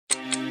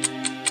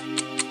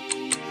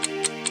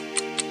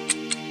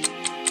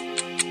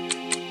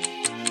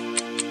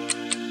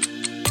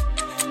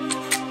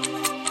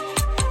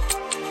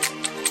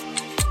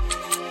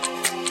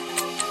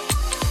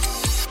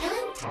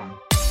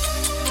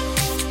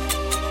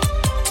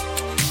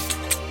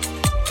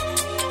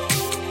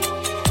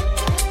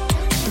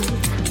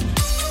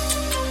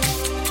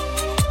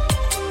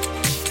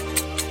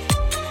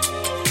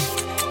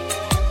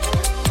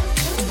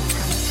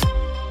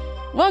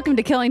welcome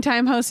to Killing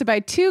Time, hosted by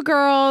two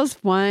girls,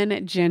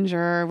 one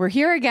ginger. We're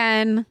here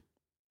again.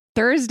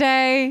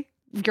 Thursday.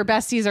 Your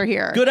besties are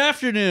here. Good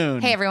afternoon.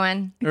 Hey,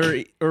 everyone.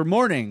 Or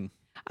morning.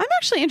 I'm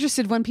actually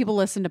interested when people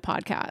listen to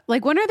podcasts.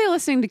 Like, when are they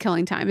listening to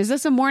Killing Time? Is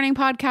this a morning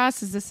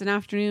podcast? Is this an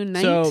afternoon,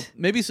 night? So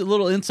maybe it's a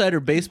little insider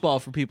baseball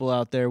for people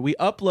out there. We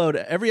upload,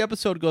 every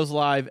episode goes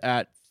live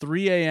at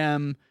 3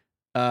 a.m.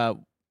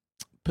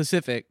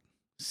 Pacific,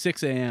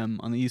 6 a.m.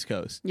 on the East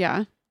Coast.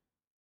 Yeah.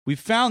 We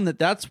found that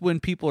that's when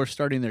people are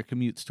starting their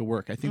commutes to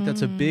work. I think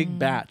that's a big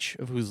batch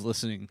of who's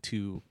listening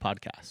to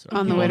podcasts.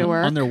 On the way to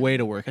work? On their way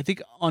to work. I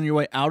think on your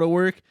way out of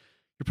work,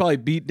 you're probably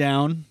beat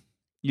down.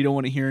 You don't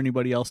want to hear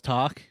anybody else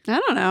talk. I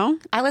don't know.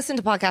 I listen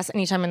to podcasts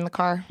anytime in the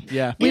car.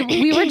 Yeah.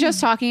 We were just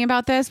talking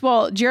about this.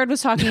 Well, Jared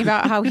was talking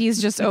about how he's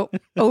just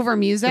over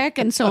music,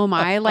 and so am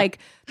I. Like,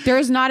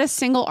 there's not a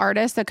single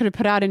artist that could have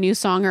put out a new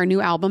song or a new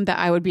album that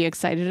I would be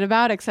excited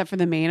about, except for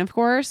the main, of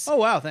course. Oh,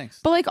 wow. Thanks.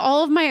 But like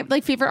all of my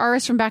like favorite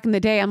artists from back in the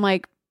day, I'm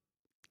like,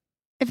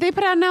 if they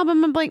put out an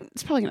album, I'm like,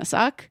 it's probably gonna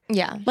suck.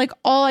 Yeah. Like,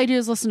 all I do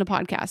is listen to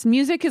podcasts.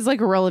 Music is like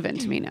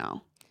irrelevant to me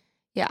now.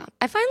 Yeah.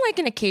 I find like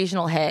an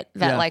occasional hit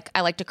that like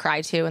I like to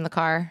cry to in the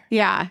car.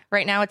 Yeah.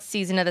 Right now it's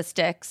Season of the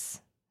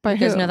Sticks. By You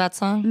guys who? know that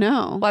song?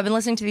 No. Well, I've been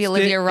listening to the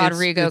Olivia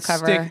Rodrigo it's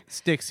cover.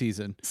 Stick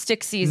season.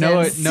 Stick Season.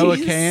 Noah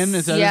Kahan,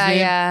 is that Yeah, his name?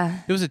 yeah.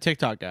 He was a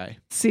TikTok guy.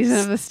 Season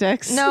of the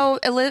Sticks. No,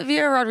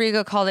 Olivia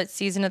Rodrigo called it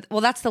Season of...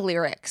 Well, that's the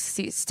lyrics.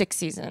 Stick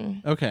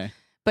Season. Okay.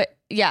 But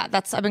yeah,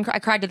 I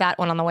cried to that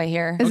one on the way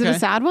here. Is it Okay. a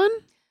sad one?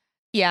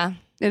 Yeah.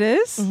 It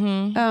is?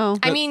 Mm-hmm. Oh.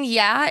 I mean,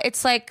 yeah,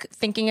 it's like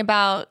thinking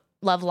about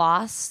love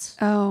lost.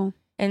 Oh.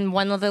 And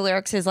one of the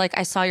lyrics is like,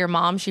 I saw your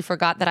mom. She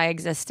forgot that I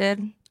existed.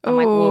 I'm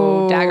like,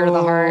 whoa, dagger to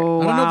the heart. I don't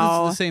know if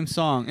Wow. this is the same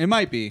song. It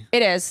might be.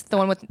 It is. The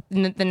one with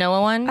the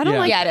Noah one. I don't Yeah.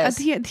 like Yeah, it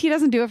is. He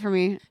doesn't do it for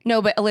me.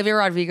 No, but Olivia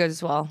Rodrigo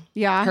as well.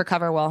 Yeah. Her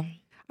cover will.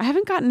 I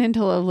haven't gotten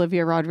into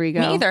Olivia Rodrigo.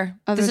 Me either.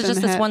 other This is than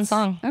just the this one hits.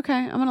 song. Okay,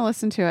 I'm gonna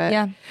listen to it.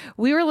 Yeah.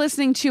 We were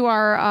listening to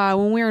our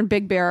when we were in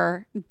Big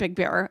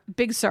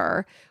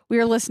Sur. We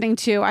were listening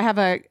to. I have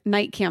a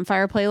night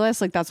campfire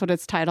playlist, like that's what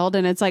it's titled,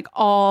 and it's like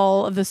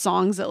all of the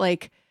songs that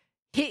like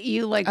hit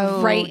you like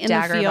right in the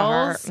Dagger to the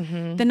heart. feels.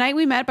 Mhm. The Night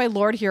We Met by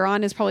Lord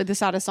Huron is probably the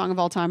saddest song of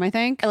all time. I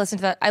think I listen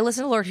to that. I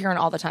listen to Lord Huron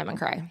all the time and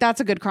cry. that's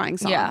a good crying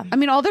song. Yeah. I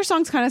mean, all their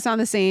songs kind of sound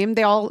the same.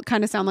 They all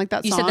kind of sound like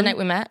that You song. said The Night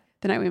We Met?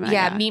 The Night We Met.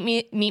 Yeah,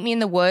 Meet Me in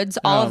the Woods.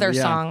 All Oh, of their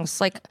yeah. songs.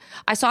 Like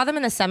I saw them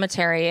in the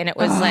cemetery, and it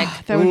was like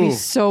that would be Ooh.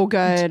 so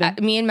good.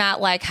 me and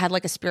Matt like had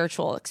like a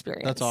spiritual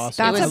experience. That's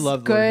awesome. That's I a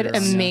love good Lord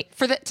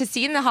Huron. To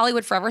see in the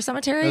Hollywood Forever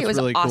Cemetery, That's it was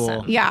really cool.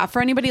 awesome. Yeah,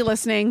 for anybody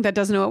listening that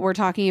doesn't know what we're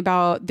talking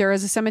about, there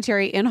is a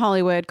cemetery in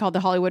Hollywood called the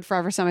Hollywood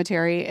Forever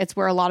Cemetery. It's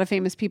where a lot of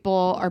famous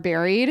people are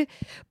buried,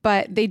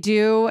 but they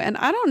do, and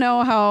I don't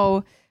know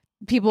how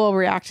people will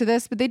react to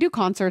this, but they do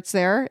concerts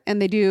there and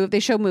they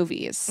show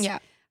movies. Yeah.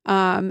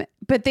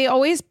 But they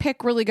always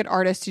pick really good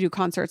artists to do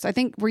concerts. I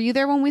think, were you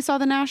there when we saw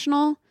the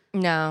National?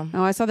 No.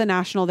 Oh, I saw the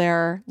National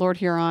there, Lord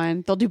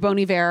Huron. They'll do Bon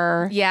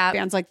Iver, Yeah.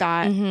 bands like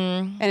that.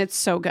 Mm-hmm. And it's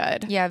so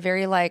good. Yeah,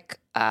 very like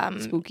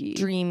Spooky.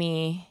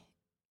 dreamy,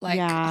 like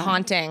Yeah.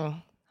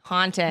 haunting.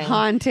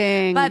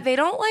 Haunting. But they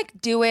don't like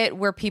do it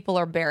where people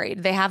are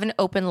buried. They have an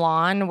open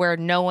lawn where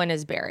no one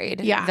is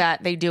buried. Yeah.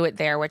 That they do it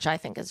there, which I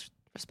think is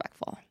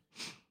respectful.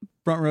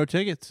 Front row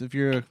tickets if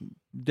you're a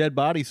dead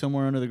body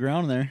somewhere under the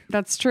ground there.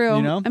 That's true.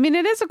 You know? I mean,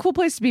 it is a cool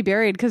place to be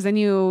buried because then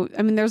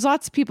there's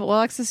lots of people.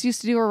 Alexis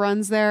used to do her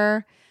runs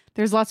there.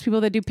 There's lots of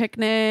people that do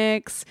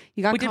picnics.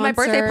 You got We did my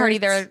birthday party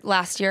concerts. there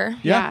last year.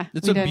 Yeah,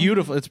 it's we a did.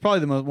 beautiful. It's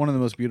probably one of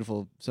the most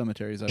beautiful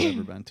cemeteries I've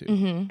ever been to.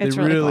 Mm-hmm. They It's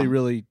really really, cool.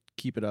 really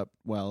keep it up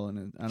well,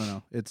 and I don't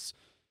know.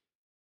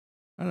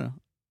 I don't know.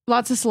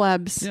 Lots of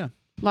celebs. Yeah.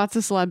 Lots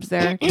of celebs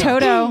there.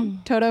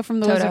 Toto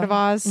from The Toto. Wizard of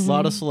Oz. A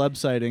lot of celeb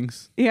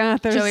sightings. Yeah.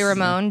 There's Joey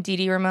Ramone, Dee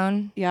Dee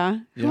Ramone. Yeah.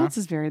 Who Yeah. else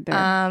is buried there?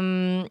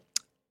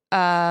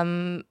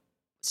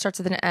 Starts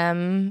with an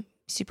M.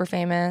 Super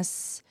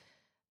famous.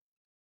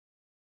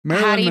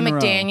 Marilyn Hattie Monroe.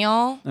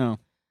 McDaniel. Oh,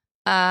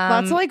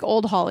 Lots of like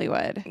old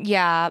Hollywood.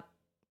 Yeah.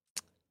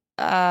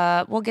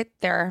 We'll get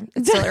there.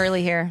 It's still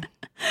early here.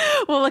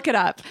 We'll look it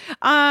up.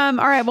 All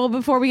right. Well,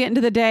 before we get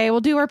into the day,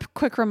 we'll do our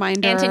quick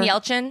reminder. Anton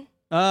Yelchin.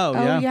 oh, Oh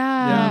yeah.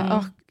 yeah.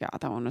 Oh God,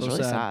 that one was So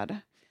really sad.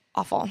 sad.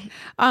 Awful.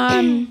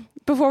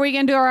 Before we get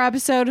into our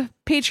episode,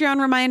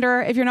 Patreon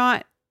reminder, if you're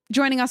not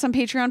joining us on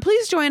Patreon,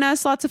 please join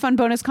us. Lots of fun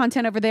bonus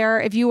content over there.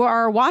 If you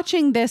are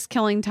watching this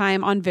Killing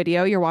Time on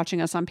video, you're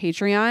watching us on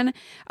Patreon.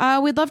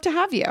 We'd love to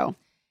have you.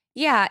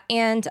 Yeah.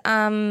 And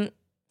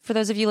for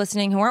those of you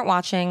listening who aren't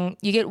watching,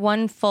 you get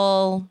one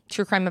full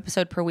true crime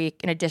episode per week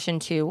in addition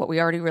to what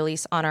we already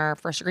release on our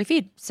First Degree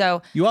feed.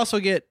 So You also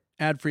get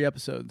ad-free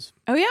episodes.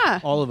 Oh yeah.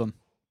 All of them.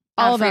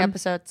 All of ad-free them.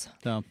 episodes.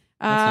 So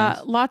that's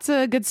nice. Lots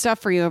of good stuff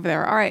for you over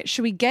there. All right.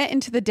 Should we get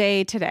into the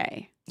day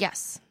today?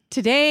 Yes.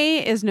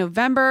 Today is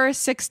November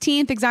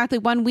 16th, exactly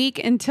 1 week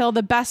until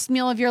the best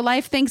meal of your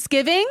life,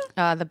 Thanksgiving.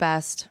 The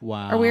best.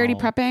 Wow. Are we already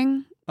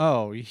prepping?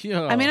 Oh,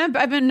 yeah. I mean,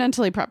 I've been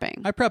mentally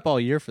prepping. I prep all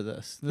year for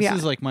this. This Yeah.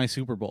 is like my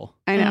Super Bowl.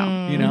 I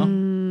know. You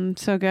know?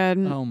 So good.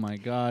 Oh my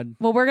God.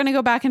 Well, we're going to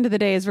go back into the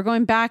days. We're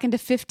going back into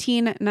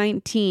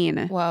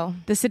 1519. Whoa.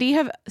 The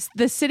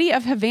city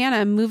of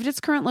Havana moved its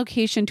current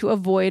location to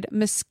avoid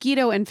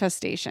mosquito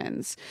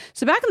infestations.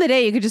 So back in the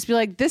day, you could just be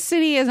like, this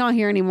city is not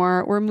here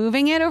anymore. We're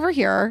moving it over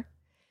here.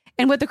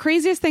 And what the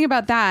craziest thing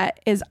about that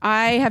is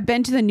I have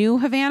been to the new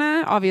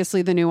Havana,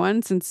 obviously the new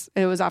one, since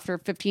it was after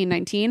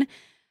 1519.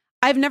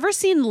 I've never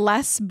seen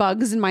less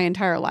bugs in my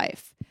entire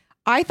life.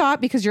 I thought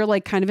because you're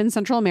like kind of in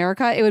Central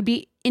America, it would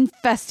be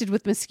infested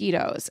with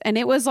mosquitoes. And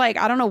it was like,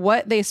 I don't know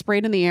what they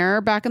sprayed in the air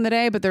back in the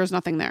day, but there's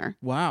nothing there.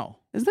 Wow.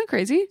 Isn't that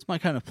crazy? It's my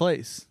kind of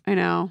place. I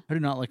know. I do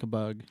not like a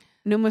bug.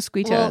 No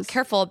mosquitoes. Well,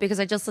 careful, because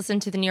I just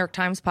listened to the New York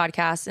Times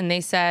podcast and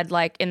they said,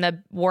 like, in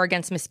the war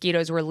against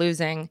mosquitoes, we're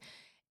losing.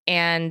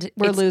 And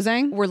We're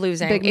losing?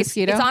 Big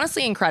mosquito? It's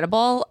honestly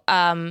incredible.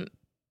 30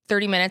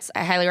 minutes.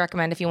 I highly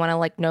recommend if you want to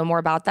like know more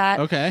about that.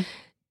 Okay.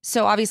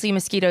 So obviously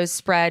mosquitoes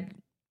spread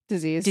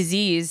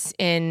disease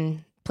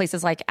in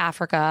places like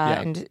Africa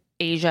and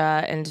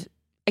Asia and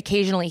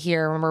occasionally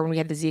here. Remember when we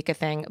had the Zika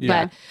thing?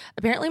 Yeah. But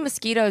apparently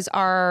mosquitoes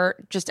are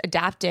just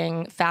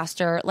adapting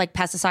faster. Like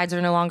pesticides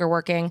are no longer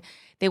working.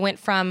 They went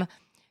from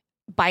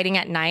biting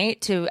at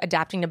night to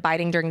adapting to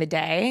biting during the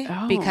day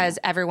because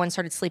everyone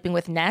started sleeping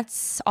with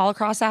nets all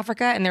across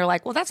Africa. And they're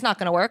like, well, that's not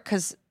going to work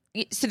because...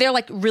 So they're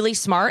like really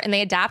smart and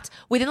they adapt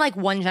within like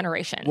one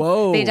generation.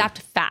 Whoa. They adapt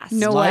fast.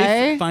 No Life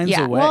way. finds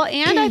a way. Well,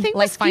 and I think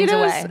Life finds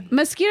a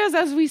mosquitoes,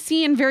 as we've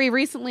seen very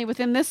recently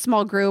within this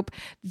small group,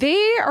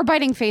 they are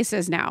biting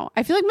faces now.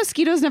 I feel like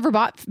mosquitoes never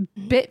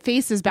bit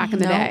faces back in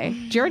the day.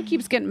 Jared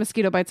keeps getting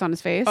mosquito bites on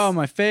his face. Oh,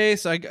 my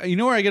face. You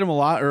know where I get them a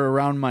lot or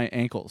around my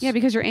ankles. Yeah,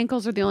 because your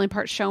ankles are the only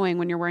part showing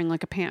when you're wearing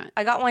like a pant.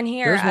 I got one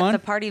here There's at one. the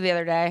party the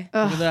other day.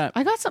 Look at that.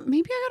 I got some.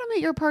 Maybe I got them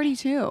at your party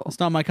too. It's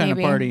not my kind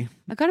Maybe. of party.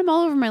 I got them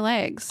all over my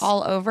legs.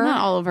 All over?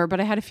 Not all over, but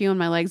I had a few on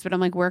my legs. But I'm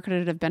like, where could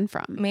it have been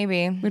from?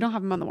 Maybe. We don't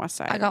have them on the west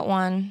side. I got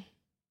one.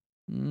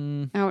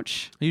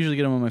 Ouch. I usually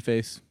get them on my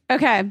face.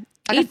 Okay.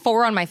 I got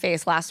 4 on my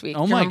face last week.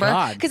 Oh my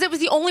God. Because it was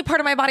the only part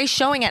of my body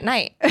showing at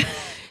night.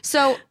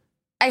 So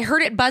I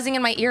heard it buzzing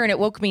in my ear and it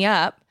woke me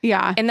up.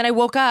 Yeah. And then I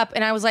woke up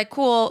and I was like,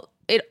 cool.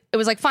 It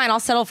was like, fine, I'll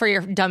settle for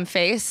your dumb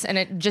face. And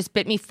it just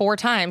bit me 4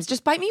 times.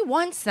 Just bite me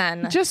once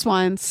then. Just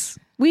once.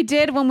 We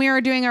did when we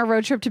were doing our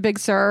road trip to Big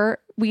Sur.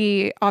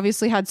 We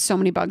obviously had so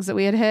many bugs that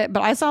we had hit,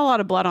 but I saw a lot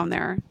of blood on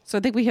there. So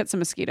I think we hit some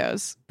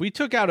mosquitoes. We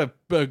took out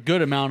a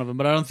good amount of them,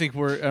 but I don't think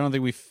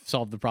we've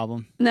solved the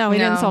problem. No, we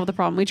didn't No. solve the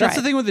problem. We tried. That's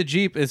the thing with the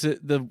Jeep is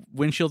it the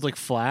windshield's like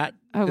flat.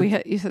 Oh, you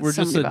hit We're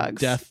so just many a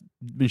bugs. death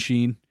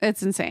machine.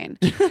 It's insane.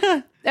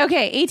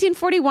 Okay,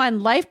 1841,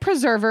 life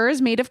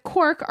preservers made of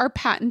cork are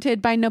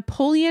patented by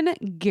Napoleon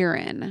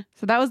Guerin.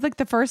 So that was like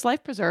the first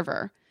life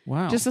preserver.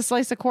 Wow. Just a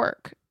slice of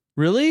cork.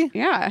 Really?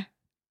 Yeah.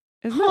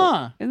 Isn't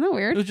Huh. that It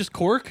weird? was just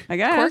cork. I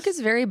guess. Cork is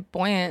very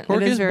buoyant.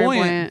 Cork It is is very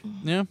buoyant.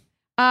 Yeah.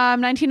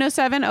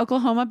 1907,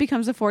 Oklahoma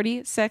becomes the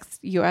 46th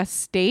U.S.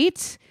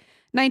 state.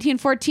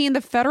 1914, the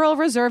Federal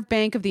Reserve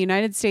Bank of the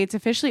United States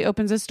officially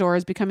opens its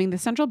doors, becoming the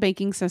central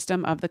banking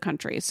system of the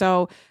country.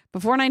 So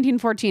before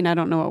 1914, I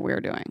don't know what we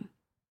were doing.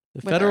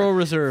 The Federal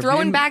Reserve.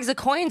 Throwing bags of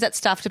coins at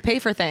stuff to pay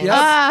for things.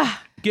 Yep.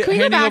 Can we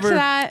go back to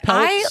that?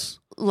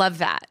 Love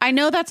that. I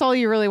know that's all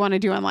you really want to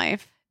do in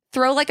life.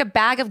 Throw like a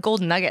bag of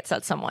gold nuggets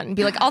at someone and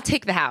be like, I'll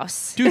take the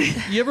house. Dude,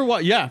 you ever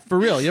watch? Yeah, for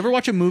real. You ever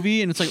watch a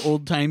movie and it's like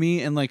old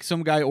timey and like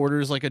some guy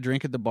orders like a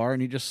drink at the bar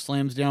and he just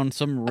slams down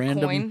some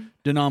random coin?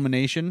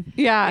 denomination?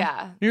 Yeah.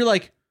 Yeah. And you're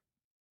like,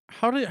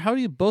 how do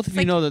you both of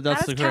you know that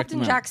that's How the does correct Captain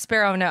amount? Jack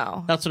Sparrow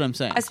know? That's what I'm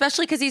saying.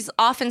 Especially because he's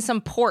off in some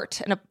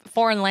port in a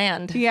foreign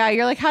land. Yeah,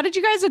 you're like, how did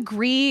you guys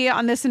agree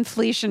on this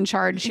inflation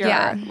charge here?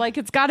 Yeah. Like,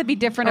 it's got to be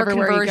different Or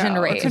everywhere conversion you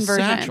go. rate. Or It's a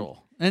conversion. satchel.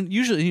 And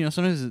usually,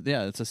 sometimes,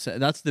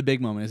 that's the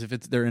big moment is if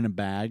they're in a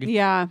bag,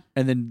 Yeah,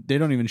 and then they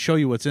don't even show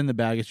you what's in the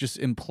bag. It's just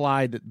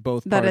implied that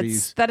both that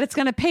parties. it's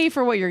going to pay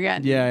for what you're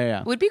getting.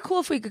 Yeah. It would be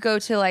cool if we could go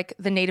to like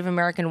the Native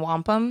American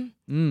wampum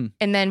and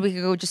then we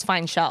could go just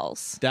find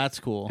shells. That's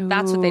cool.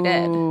 That's what they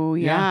did. Oh,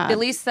 yeah. At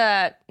least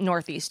the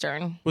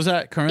northeastern. Was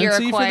that currency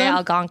Iroquois, for them?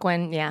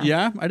 Algonquin. Yeah.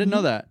 Yeah, I didn't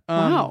know that.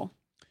 Wow.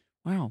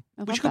 Wow.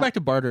 I We love should go that. back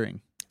to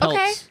bartering. Pelts.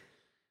 Okay.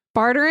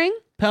 Bartering?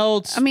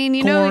 Pelts. I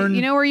mean, corn.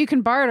 you know where you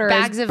can barter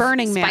Bags is of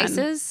Burning Man.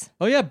 spices.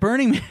 Oh yeah,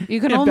 Burning Man. You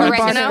can Yeah, only bags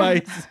of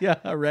Oregano. spice. Yeah,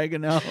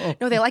 oregano.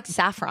 No, they like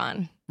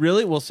saffron.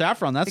 Really? Well,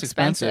 saffron. That's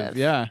expensive. Expensive.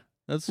 Yeah,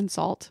 that's And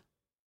salt.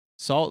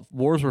 salt.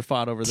 Wars were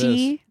fought over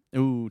Tea.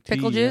 this. Ooh, tea,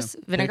 Pickle yeah. juice,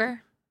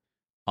 vinegar.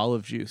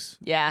 Olive juice.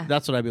 Yeah.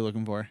 That's what I'd be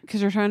looking for.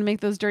 Because you're trying to make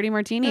those dirty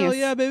martinis. Hell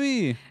yeah,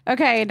 baby.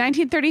 Okay,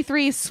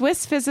 1933,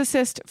 Swiss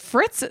physicist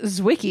Fritz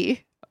Zwicky.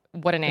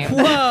 What a name.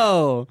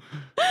 Whoa.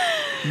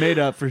 Made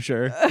up for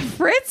sure.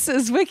 Fritz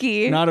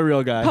Zwicky Not a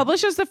real guy.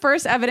 publishes the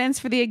first evidence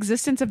for the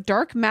existence of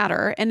dark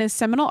matter in his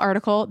seminal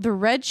article, The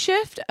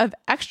Redshift of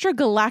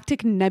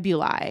Extragalactic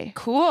Nebulae.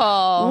 Cool.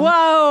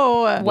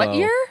 Whoa. What Whoa.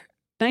 year?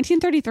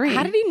 1933.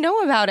 How did he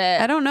know about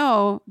it? I don't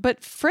know,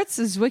 but Fritz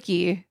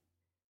Zwicky.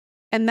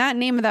 And that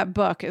name of that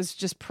book is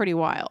just pretty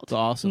wild. It's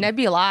awesome.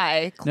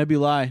 Nebulae.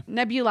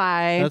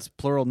 Nebulae. That's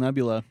plural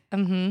nebula.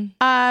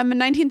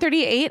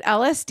 1938,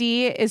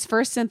 LSD is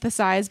first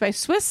synthesized by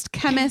Swiss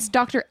chemist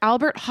Dr.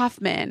 Albert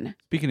Hofmann.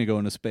 Speaking of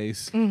going to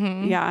space.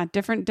 Mm-hmm. Yeah,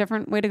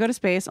 different way to go to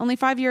space. Only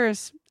 5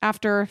 years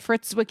after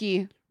Fritz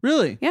Zwicky.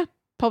 Really? Yeah,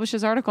 published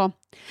his article.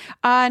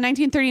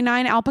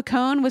 1939, Al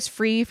Capone was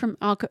free from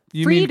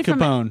You mean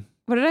Capone.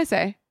 What did I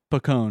say?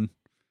 Pacone.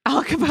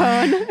 Al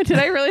Capone. Did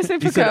I really say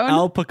Pacone? You said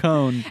Al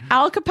Pacone.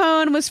 Al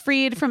Capone was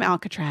freed from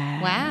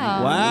Alcatraz.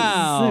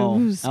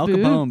 Wow. So Al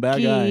Capone, bad guy.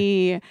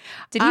 spooky.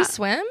 Did he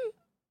swim?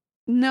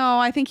 No,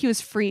 I think he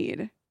was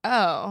freed.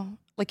 Oh,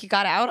 like he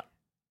got out?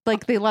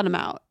 Like they let him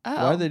out. Oh.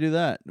 Why did they do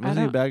that? Was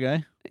he a bad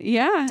guy?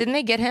 Yeah. Didn't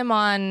they get him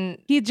on?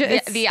 He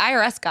The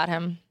IRS got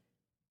him.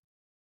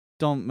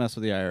 Don't mess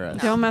with the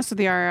IRS. Don't mess with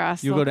the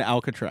IRS. You'll go to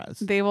Alcatraz.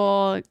 They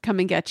will come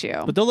and get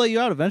you. But they'll let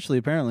you out eventually,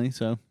 apparently.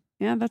 So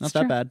Yeah, that's not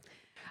true. that bad.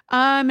 In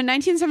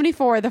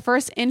 1974, the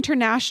first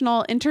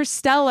international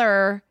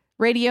interstellar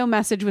radio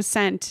message was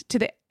sent to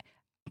the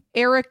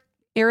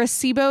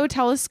Arecibo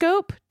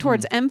telescope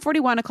towards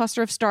M41, a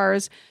cluster of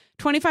stars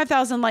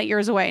 25,000 light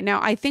years away. Now,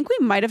 I think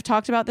we might have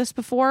talked about this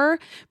before,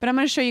 but I'm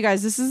going to show you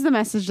guys. This is the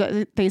message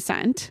that they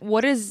sent.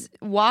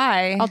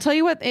 Why? I'll tell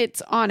you what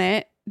it's on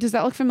it. Does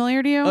that look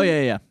familiar to you? Oh,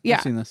 yeah. Yeah.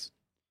 I've seen this.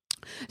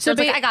 So it's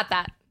like, I got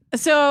that.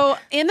 So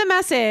in the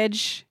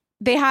message,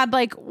 they had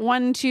like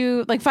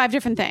 5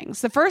 different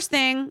things. The first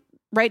thing,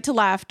 right to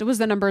left, was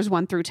the numbers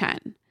 1 through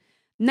 10.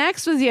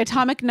 Next was the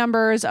atomic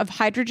numbers of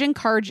hydrogen,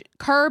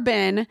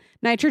 carbon,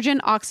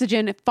 nitrogen,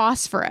 oxygen,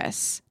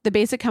 phosphorus, the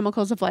basic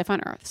chemicals of life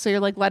on Earth. So you're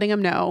like letting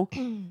them know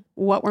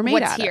what we're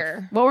made out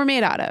of. What we're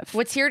made out of.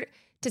 What's here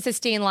to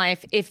sustain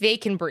life if they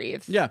can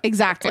breathe? Yeah.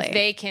 Exactly. If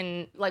they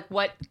can, like,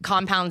 what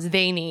compounds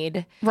they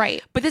need.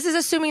 Right. But this is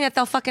assuming that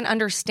they'll fucking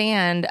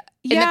understand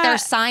and that their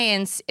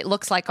science, it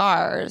looks like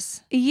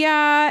ours.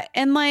 Yeah.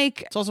 And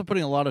like, It's also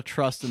putting a lot of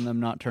trust in them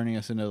not turning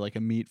us into like a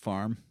meat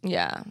farm.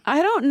 Yeah.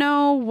 I don't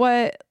know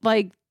what,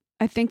 like,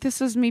 I think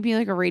this is maybe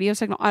like a radio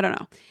signal. I don't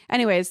know.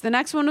 Anyways, the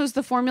next one was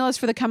the formulas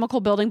for the chemical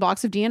building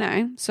blocks of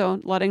DNA.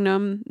 So letting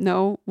them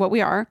know what we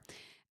are.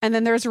 And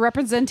then there's a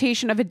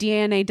representation of a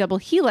DNA double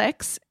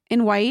helix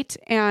in white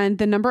and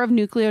the number of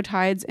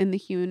nucleotides in the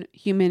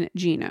human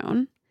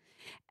genome.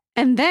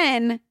 And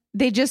then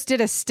they just did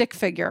a stick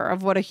figure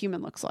of what a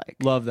human looks like.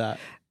 Love that.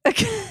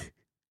 Okay.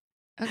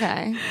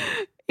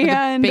 With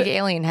And a big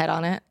alien head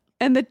on it.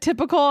 And the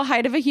typical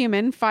height of a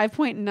human,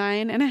 5.9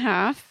 and a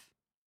half.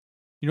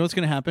 You know what's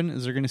going to happen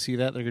is they're going to see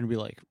that. They're going to be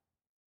like,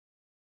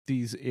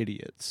 these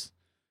idiots.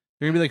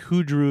 They're going to be like,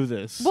 who drew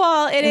this?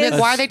 Well, it is.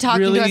 Like, why are they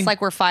talking really, to us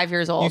like we're 5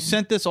 years old? You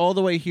sent this all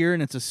the way here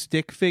and it's a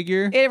stick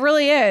figure? It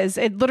really is.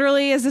 It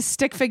literally is a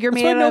stick figure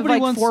made out of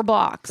like 4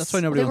 blocks. That's why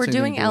nobody They were wants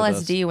doing anything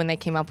to do with LSD when they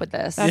came up with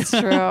this. That's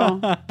true.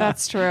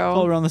 That's true.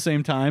 All around the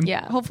same time.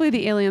 Yeah. Hopefully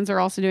the aliens are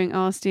also doing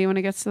LSD when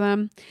it gets to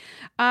them.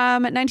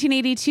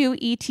 1982,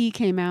 E.T.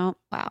 came out.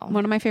 Wow.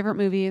 One of my favorite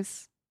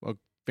movies. A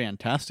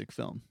fantastic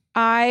film.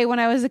 When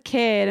I was a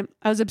kid,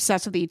 I was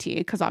obsessed with E.T.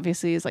 because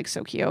obviously he's like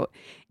so cute.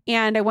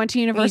 And I went to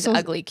He's Universal.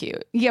 ugly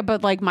cute. Yeah,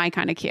 but like my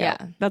kind of cute. Yeah.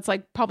 That's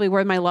like probably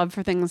where my love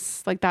for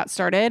things like that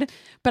started.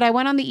 But I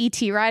went on the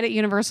ET ride at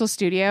Universal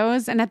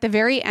Studios, and at the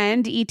very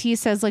end, ET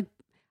says like,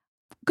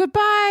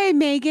 "Goodbye,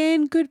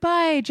 Megan.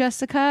 Goodbye,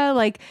 Jessica."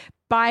 Like,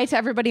 bye to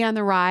everybody on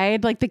the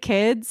ride, like the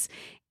kids.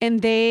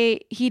 And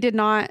he did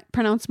not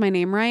pronounce my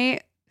name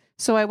right.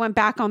 So I went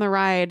back on the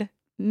ride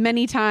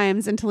many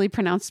times until he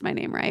pronounced my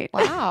name right.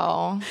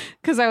 Wow.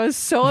 Because I was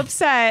so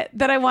upset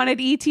that I wanted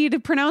ET to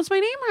pronounce my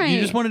name right.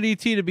 You just wanted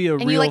E.T. to be a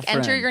real And you like friend.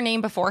 enter your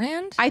name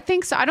beforehand? I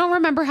think so. I don't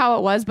remember how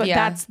it was, but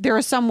Yeah. there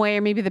was some way,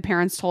 or maybe the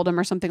parents told him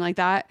or something like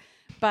that.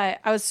 But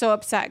I was so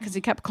upset because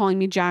he kept calling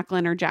me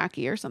Jacqueline or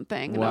Jackie or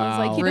something. And I was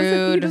like, Wow. he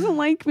Rude. doesn't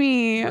like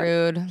me.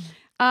 Rude.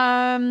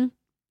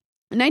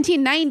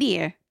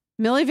 1990,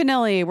 Milli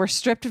Vanilli were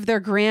stripped of their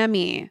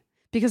Grammy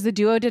because the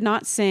duo did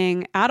not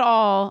sing at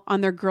all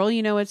on their Girl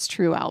You Know It's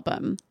True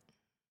album.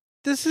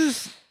 This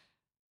is...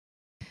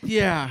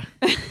 Yeah.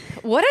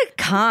 What a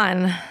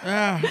con.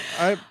 I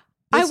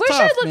wish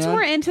I looked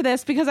more into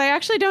this because I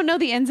actually don't know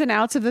the ins and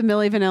outs of the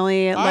Milli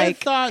Vanilli. I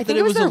thought think that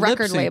it it was was a a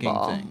record lip-syncing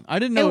label. thing. I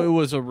didn't know it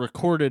was a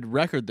recorded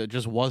record that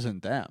just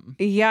wasn't them.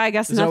 Yeah, I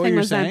guess Is that what nothing you're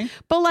was them. saying?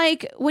 But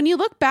like when you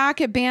look back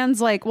at bands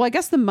like, well, I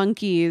guess the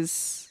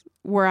Monkees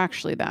were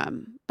actually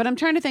them. But I'm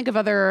trying to think of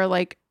other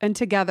like, and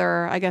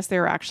Together, I guess they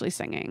were actually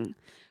singing.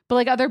 But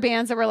like other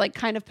bands that were like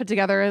kind of put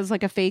together as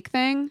like a fake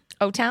thing.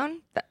 O-Town?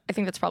 I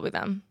think that's probably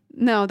them.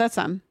 No, that's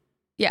them.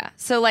 Yeah.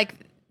 So like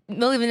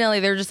Milli Vanilli,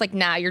 they're just like,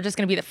 nah, you're just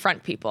going to be the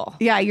front people.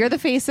 Yeah, you're the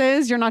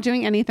faces. You're not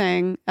doing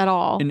anything at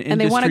all. An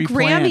And they won a industry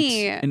plant.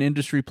 Grammy. An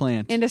industry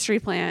plant. Industry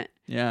plant.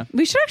 Yeah.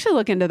 We should actually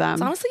look into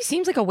them. It honestly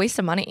seems like a waste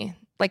of money.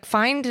 Like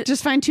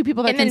Just find 2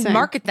 people that and can then sing.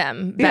 market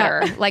them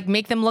better. Like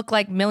make them look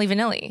like Milli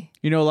Vanilli.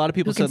 You know, a lot of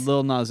people Who can said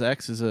Lil Nas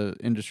X is an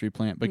industry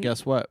plant, but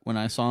guess what? When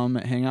I saw him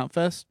at Hangout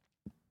Fest,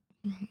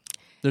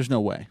 there's no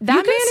way.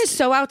 That man is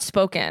so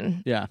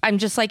outspoken. Yeah. I'm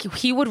just like,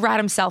 he would rat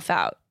himself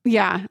out,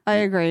 Yeah, I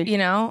agree. you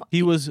know?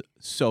 He was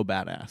so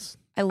badass.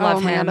 I love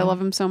oh my him. God, I love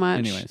him so much.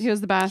 Anyways. He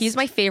was the best. He's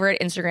my favorite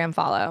Instagram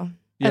follow.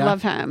 I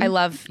love him. I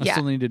love. I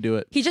still need to do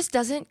it. He just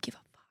doesn't give a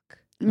fuck.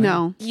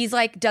 No. He's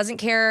like doesn't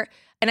care,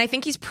 and I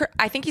think he's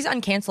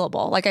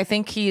uncancelable. Like I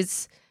think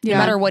he's Yeah. no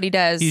matter what he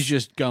does, He's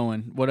just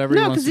going. Whatever he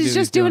No, wants because to do. he's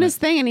just doing it. his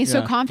thing and he's so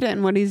Yeah. confident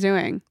in what he's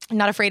doing.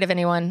 not afraid of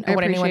anyone or I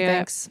what anyone appreciate it.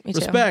 thinks. Me too.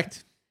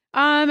 Respect.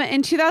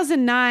 In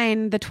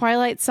 2009, the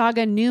Twilight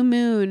Saga New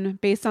Moon,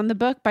 based on the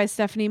book by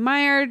Stephanie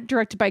Meyer,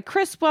 directed by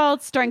Chris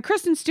Welch, starring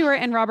Kristen Stewart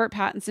and Robert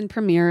Pattinson,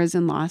 premieres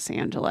in Los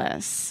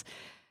Angeles.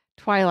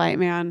 Twilight,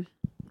 man.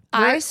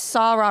 I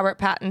saw Robert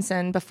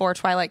Pattinson before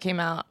Twilight came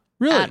out.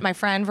 Really? At my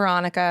friend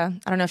Veronica,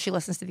 I don't know if she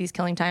listens to These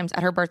Killing Times,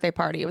 at her birthday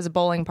party. It was a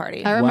bowling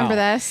party. I remember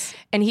Wow. this.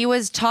 And he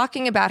was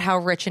talking about how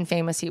rich and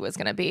famous he was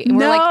going to be. And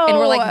we're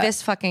like,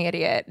 this fucking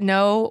idiot.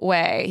 No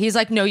way. He's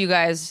like, no, you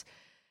guys.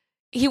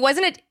 He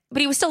wasn't,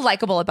 but he was still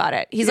likable about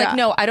it. He's Yeah. like,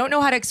 no, I don't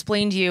know how to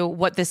explain to you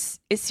what this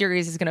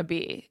series is going to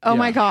be. Oh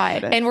my Yeah.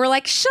 God. And we're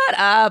like, shut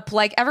up.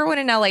 Like everyone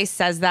in LA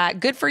says that.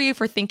 Good for you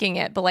for thinking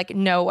it, but like,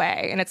 no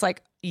way. And it's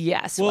like,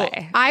 yes Well,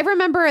 way. I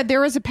remember there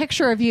was a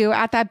picture of you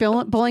at that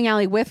bowling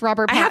alley with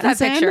Robert Pattinson. I have that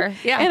picture.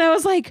 Yeah. And I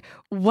was like,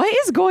 what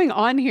is going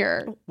on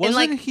here? Wasn't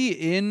like- he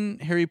in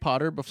Harry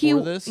Potter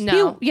before this?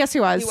 No. Yes, he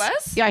was. He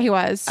was? Yeah, he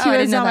was. Oh, He I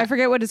was, didn't know I that.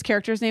 forget what his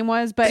character's name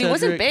was, but He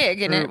wasn't Cedric,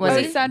 big in or it, was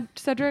was he?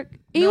 Cedric?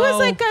 He No. was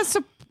like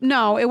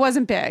no, it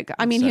wasn't big.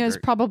 I mean, he was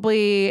Cedric.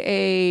 probably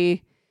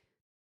a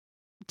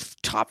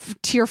top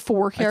tier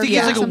 4 I character. think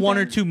he's or like a something. one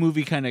or two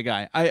movie kind of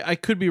guy. I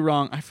could be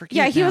wrong. I forget.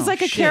 Yeah, he was now.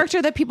 like a Shit.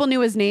 character that people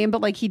knew his name,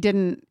 but like he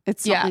didn't.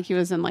 It's not Yeah. like he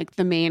was in like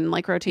the main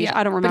like rotation.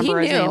 I don't But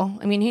remember he his knew. name.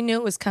 I mean, he knew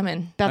it was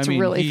coming. That's I mean,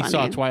 really he funny.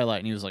 saw Twilight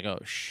and he was like, "Oh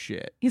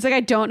shit!" He's like, I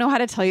don't know how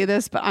to tell you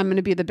this, but I'm going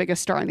to be the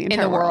biggest star in the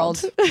entire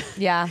world.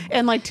 Yeah.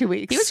 in like 2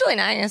 weeks. He was really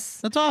nice.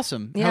 That's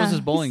awesome. How Yeah. was his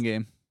bowling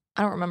game?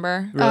 I don't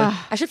remember. Really?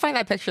 I should find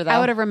that picture though. I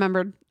would have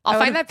remembered. I'll I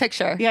find would've- that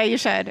picture. Yeah, you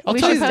should. I'll We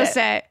tell should you post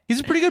it. He's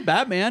a pretty good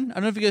Batman. I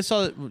don't know if you guys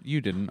saw it. Well,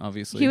 you didn't,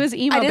 obviously. He was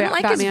emo. I didn't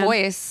like Batman. his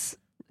voice.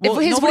 Well,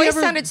 His nobody voice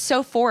ever- sounded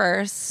so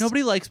forced.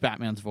 Nobody likes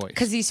Batman's voice.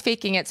 Because he's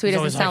faking it so he He's doesn't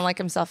always sound like, like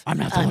himself. I'm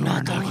not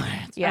the one.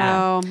 Yeah.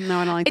 Oh no,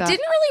 I don't like It that.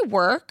 didn't really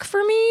work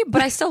for me,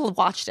 but I still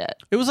watched it.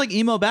 It was like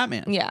emo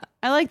Batman. Yeah.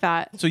 I like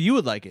that. So you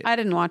would like it. I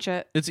didn't watch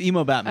it. It's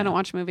emo Batman. I don't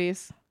watch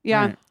movies. Yeah.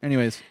 All right.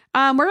 Anyways,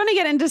 We're going to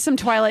get into some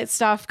Twilight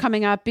stuff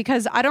coming up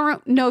because I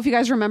don't know if you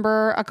guys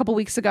remember a couple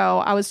weeks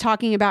ago, I was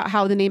talking about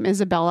how the name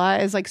Isabella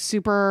is like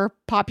super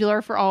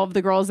popular for all of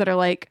the girls that are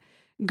like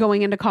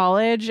going into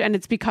college. And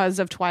it's because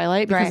of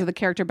Twilight, because Right. of the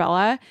character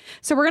Bella.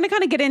 So we're going to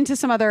kind of get into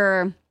some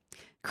other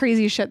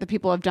crazy shit that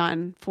people have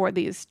done for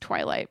these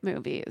Twilight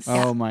movies.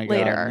 oh my god,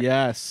 later.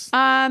 yes.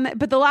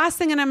 But the last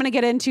thing that I'm going to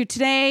get into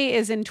today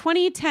is in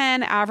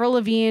 2010, Avril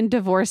Lavigne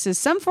divorces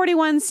Sum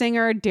 41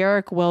 singer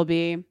Derek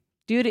Wilby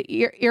due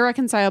to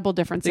irreconcilable I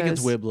differences. think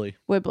it's Wibbly.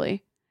 Wibbly.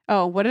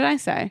 Oh, what did I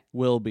say?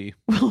 Will be.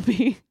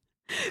 Wilby.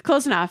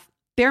 Close enough.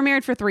 They were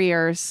married for 3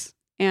 years,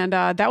 and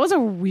that was a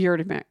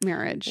weird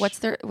marriage. What's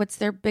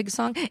their big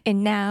song?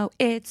 And now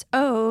it's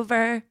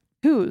over.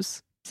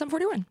 Whose? Sum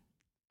 41.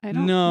 I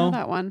don't No. know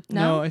that one.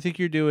 No? I think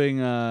you're doing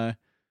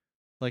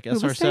like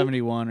Hoobastank?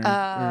 SR-71 or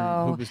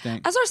Oh.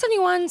 Hoobastank.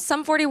 SR-71,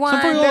 Sum 41.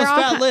 Some they're was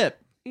all Fat ki- Lip.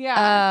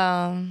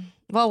 Yeah.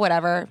 Well,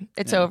 whatever.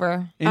 It's Yeah.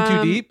 over. In Too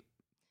Um, Deep.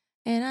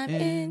 And I'm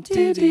in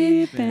too too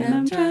deep. and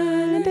I'm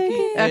trying to dig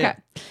it. Yeah.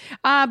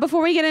 Okay.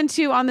 Before we get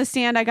into On the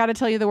Stand, I got to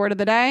tell you the word of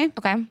the day.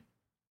 Okay.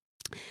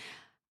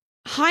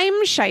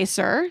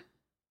 Heimscheißer,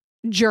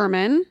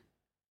 German,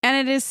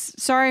 and it is,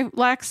 sorry,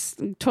 Lex,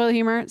 toilet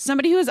humor,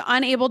 somebody who is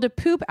unable to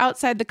poop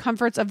outside the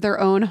comforts of their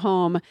own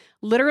home,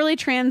 literally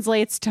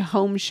translates to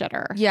home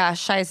shitter. Yeah,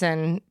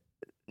 Scheisen.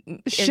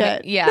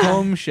 Shit. Yeah.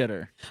 Home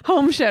shitter.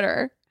 Home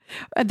shitter.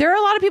 There are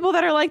a lot of people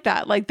that are like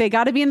that. Like they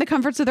got to be in the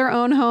comforts of their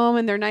own home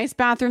and their nice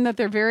bathroom that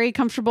they're very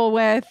comfortable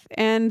with,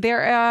 and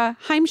they're a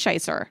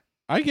Heimscheißer.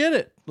 I get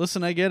it.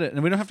 Listen, I get it.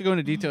 And we don't have to go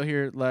into detail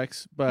here,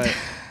 Lex, but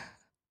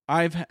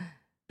we've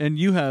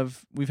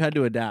had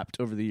to adapt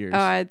over the years.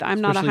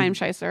 I'm not a Especially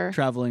Heimscheißer.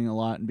 Traveling a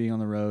lot and being on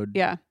the road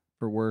Yeah.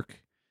 for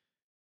work.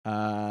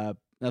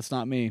 That's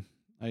not me.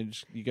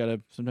 You got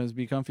to sometimes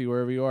be comfy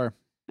wherever you are.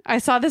 I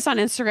saw this on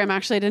Instagram,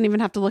 actually. I didn't even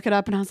have to look it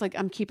up, and I was like,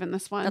 I'm keeping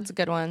this one. That's a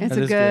good one. It's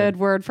That a is good good.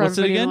 word for What's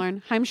it everybody to again?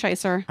 learn.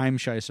 Heimscheißer.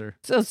 Heimscheißer.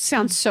 So it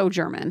sounds so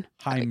German.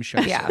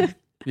 Heimscheißer. Yeah.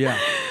 Yeah.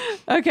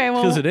 Okay,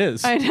 well, Because it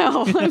is. I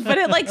know, but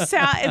it like it's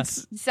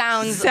Sounds.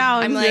 Sounds.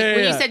 I'm like, Yeah,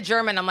 when yeah. you said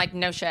German, I'm like,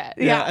 no shit.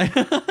 Yeah.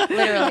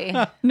 Literally.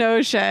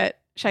 no shit,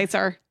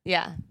 Scheißer.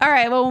 Yeah. All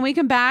right, well, when we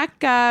come back,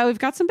 we've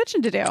got some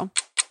bitching to do.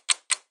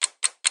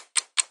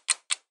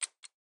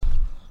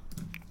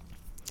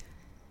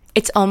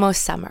 It's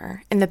almost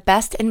summer, and the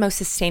best and most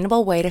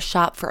sustainable way to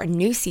shop for a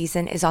new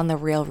season is on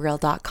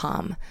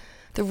therealreal.com.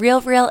 The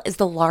RealReal is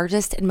the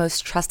largest and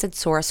most trusted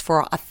source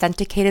for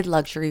authenticated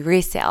luxury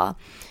resale.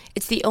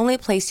 It's the only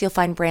place you'll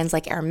find brands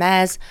like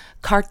Hermes,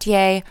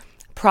 Cartier,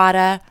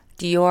 Prada,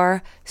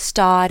 Dior,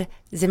 Staud,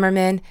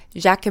 Zimmermann,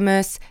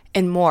 Jacquemus,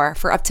 and more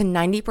for up to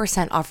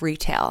 90% off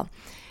retail.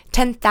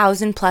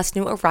 10,000 plus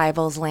new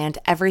arrivals land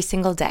every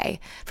single day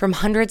from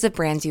hundreds of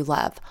brands you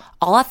love,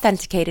 all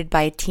authenticated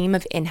by a team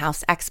of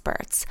in-house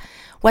experts.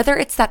 Whether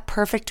it's that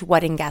perfect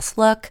wedding guest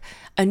look,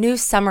 a new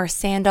summer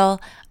sandal,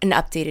 an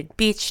updated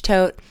beach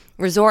tote,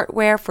 resort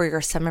wear for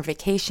your summer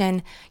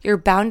vacation, you're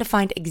bound to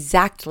find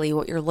exactly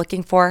what you're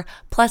looking for,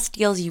 plus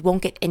deals you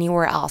won't get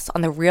anywhere else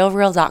on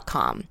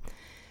therealreal.com.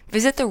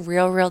 Visit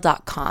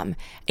therealreal.com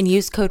and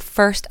use code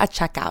FIRST at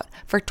checkout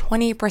for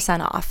 20%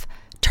 off.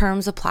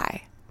 Terms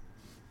apply.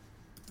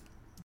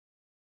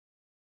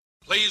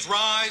 Please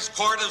rise.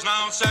 Court is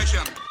now in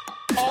session.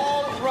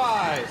 All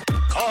rise.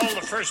 Call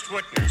the first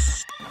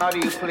witness. How do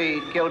you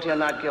plead, guilty or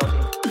not guilty?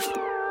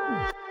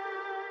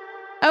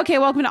 Okay,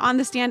 welcome to On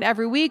the Stand.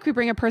 Every week, we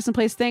bring a person,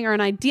 place, thing, or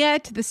an idea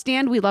to the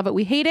stand. We love it,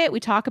 we hate it, we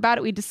talk about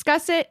it, we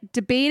discuss it,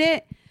 debate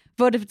it,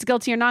 vote if it's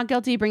guilty or not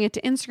guilty, bring it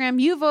to Instagram.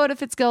 You vote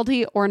if it's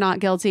guilty or not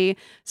guilty.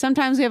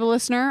 Sometimes we have a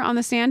listener on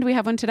the stand. We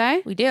have one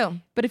today. We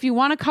do. But if you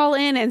want to call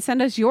in and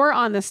send us your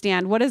On the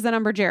Stand, what is the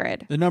number,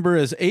 Jared? The number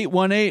is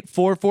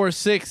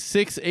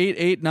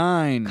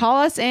 818-446-6889. Call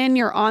us in.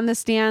 You're on the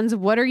stands.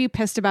 What are you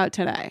pissed about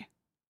today?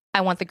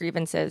 I want the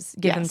grievances.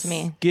 Give them to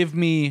me. Give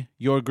me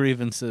your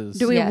grievances.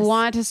 Do we Yes.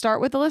 want to start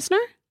with the listener?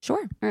 Sure.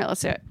 All right, let's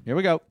do it. Here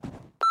we go.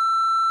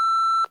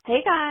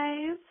 Hey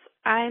guys,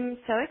 I'm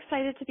so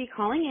excited to be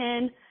calling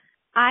in.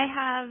 I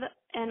have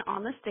an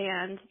on the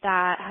stand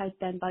that has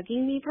been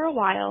bugging me for a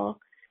while,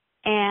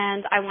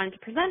 and I wanted to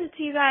present it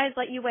to you guys,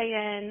 let you weigh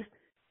in,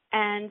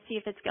 and see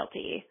if it's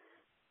guilty.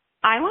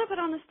 I want to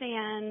put on the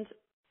stand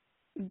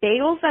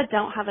bagels that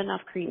don't have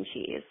enough cream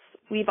cheese.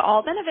 We've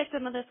all been a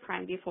victim of this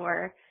crime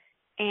before,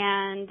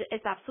 and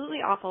it's absolutely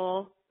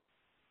awful.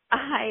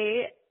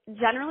 I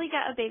generally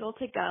get a bagel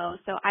to go,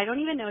 so I don't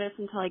even notice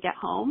until I get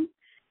home.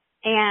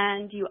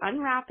 And you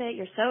unwrap it,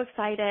 you're so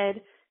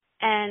excited,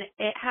 and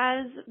it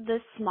has the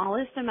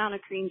smallest amount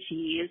of cream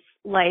cheese,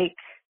 like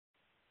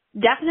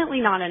definitely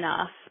not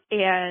enough,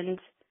 and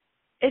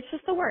it's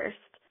just the worst.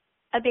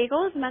 A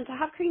bagel is meant to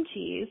have cream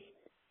cheese,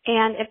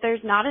 and if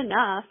there's not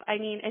enough, I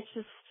mean, it's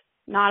just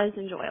not as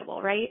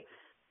enjoyable, right?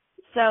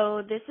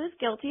 So this is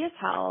guilty as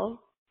hell.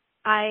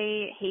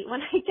 I hate when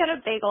I get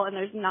a bagel and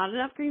there's not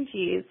enough cream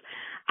cheese.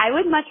 I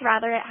would much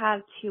rather it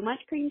have too much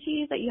cream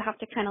cheese that you have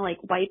to kind of like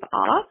wipe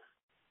off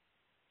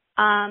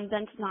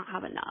than to not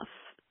have enough.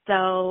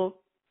 So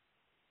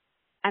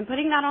I'm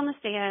putting that on the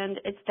stand.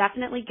 It's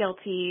definitely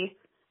guilty.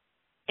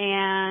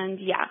 And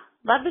yeah,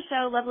 love the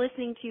show. Love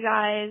listening to you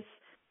guys.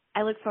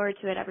 I look forward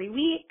to it every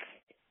week.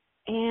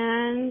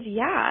 And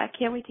yeah,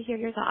 can't wait to hear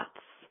your thoughts.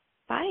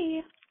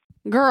 Bye.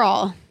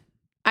 Girl,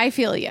 I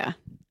feel ya.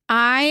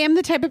 I am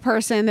the type of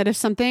person that if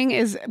something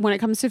is, when it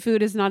comes to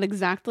food, is not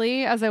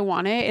exactly as I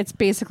want it, it's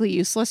basically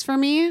useless for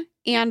me.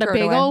 And a Throw it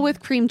bagel away.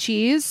 with cream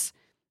cheese,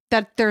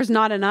 that there's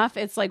not enough,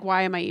 it's like,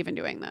 why am I even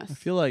doing I this?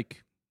 feel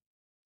like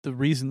the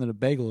reason that a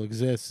bagel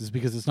exists is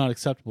because it's not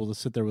acceptable to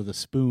sit there with a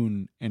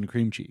spoon and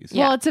cream cheese.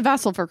 Well, it's a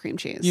vessel for cream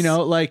cheese. You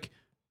know, like,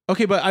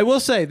 okay, but I will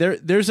say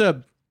there's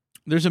a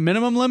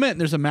minimum limit and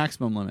there's a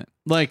maximum limit.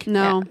 Like,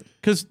 No.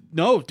 because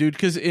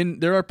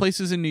there are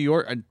places in New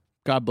York.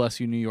 God bless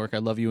you, New York. I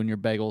love you and your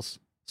bagels,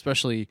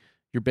 especially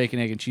your bacon,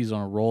 egg, and cheese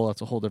on a roll.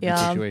 That's a whole different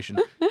Yeah. situation.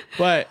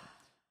 But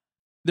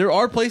there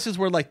are places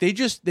where like they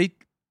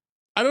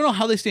I don't know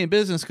how they stay in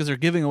business because they're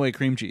giving away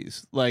cream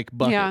cheese like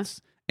buckets,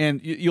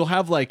 and you'll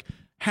have like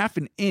half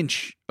an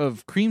inch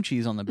of cream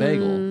cheese on the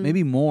bagel,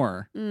 maybe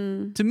more.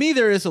 To me,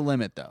 there is a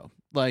limit though.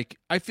 Like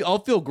I'll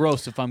feel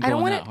gross if I'm I going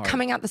don't want that it hard.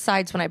 coming out the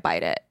sides when I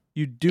bite it.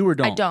 You do or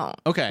don't? I don't.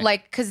 Okay.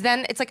 Like, because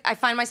then it's like I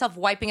find myself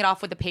wiping it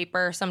off with the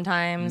paper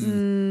sometimes.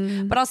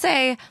 But I'll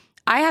say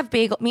I have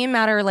me and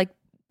Matt are like,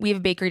 we have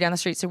a bakery down the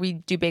street, so we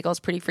do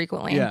bagels pretty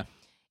frequently. Yeah.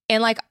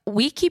 And like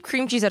we keep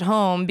cream cheese at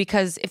home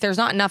because if there's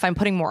not enough, I'm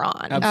putting more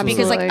on. Absolutely.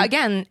 Because like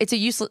again, it's a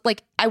useless.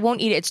 Like I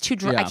won't eat it. It's too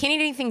dry. Yeah. I can't eat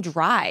anything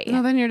dry.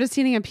 No, then you're just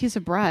eating a piece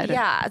of bread.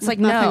 Yeah, it's with like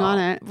nothing no. on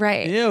it.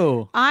 Right.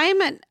 Ew.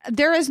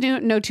 There is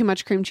no too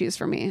much cream cheese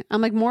for me. I'm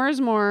like, more is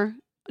more.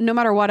 No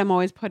matter what, I'm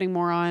always putting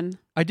more on.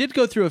 I did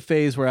go through a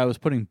phase where I was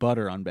putting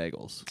butter on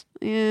bagels,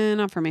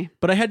 Not for me.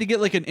 but I had to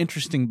get like an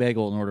interesting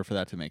bagel in order for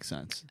that to make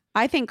sense.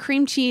 I think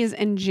cream cheese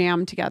and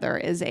jam together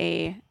is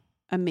a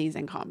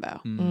amazing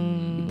combo.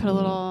 You put a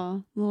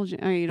little jam.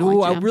 Oh, you don't Ooh,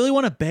 like I jam. really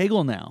want a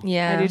bagel now.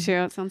 Yeah. I do too.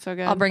 It sounds so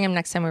good. I'll bring him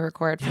next time we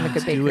record from the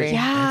Good Do Bakery. it. It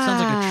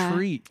sounds like a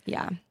treat.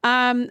 Yeah.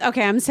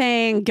 Okay, I'm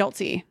saying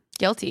guilty.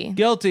 Guilty.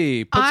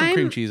 Guilty. Put some I'm-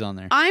 cream cheese on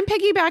there. I'm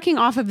piggybacking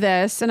off of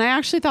this, and I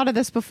actually thought of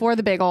this before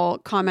the bagel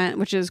comment,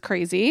 which is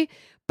crazy,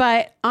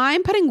 but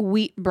I'm putting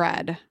wheat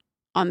bread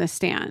on the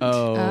stand.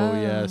 Oh,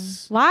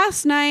 yes.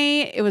 Last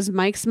night, it was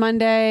Mike's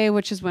Monday,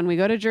 which is when we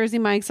go to Jersey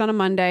Mike's on a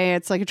Monday.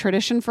 It's like a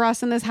tradition for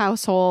us in this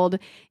household.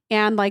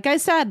 And like I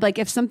said, like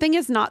if something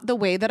is not the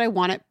way that I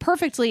want it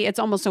perfectly, it's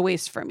almost a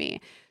waste for me.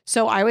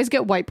 So I always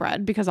get white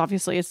bread because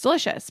obviously it's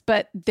delicious,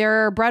 but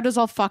their bread was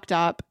all fucked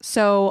up.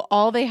 So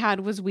all they had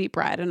was wheat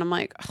bread. And I'm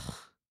like, ugh,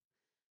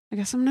 I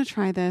guess I'm going to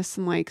try this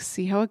and like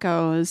see how it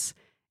goes.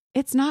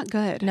 It's not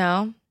good.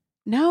 No.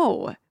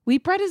 No,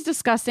 wheat bread is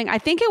disgusting. I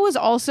think it was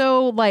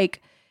also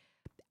like,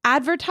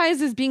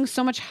 advertised as being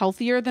so much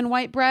healthier than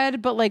white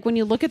bread, but like when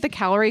you look at the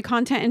calorie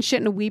content and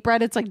shit in wheat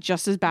bread, it's like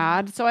just as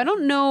bad. So I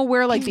don't know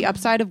where like the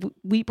upside of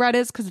wheat bread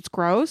is because it's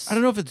gross. I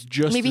don't know if it's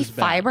just maybe as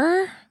bad.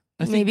 fiber.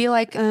 Maybe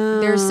like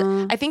there's.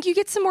 I think you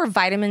get some more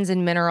vitamins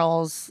and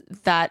minerals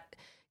that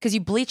because you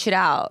bleach it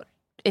out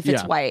if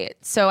it's white.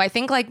 So I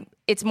think like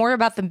it's more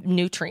about the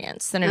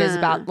nutrients than it is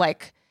about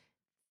like.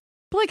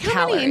 But like how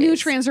calories. many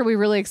nutrients are we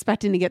really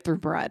expecting to get through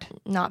bread?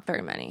 Not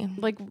very many.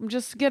 Like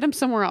just get them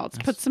somewhere else.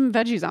 Put some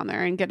veggies on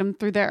there and get them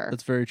through there.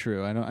 That's very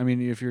true. I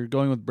mean, if you're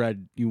going with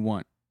bread, you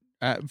want,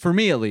 for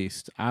me at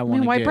least, I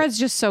want white bread's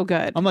just so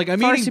good. I'm like, I'm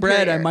Far eating bread.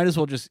 I superior. might as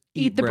well just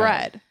eat the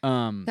bread.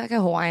 Like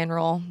a Hawaiian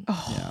roll.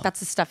 Oh,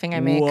 That's the stuffing I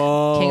make.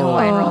 Whoa. King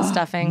Hawaiian roll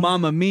stuffing.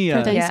 Mamma mia.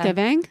 for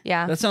Thanksgiving.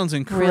 Yeah. That sounds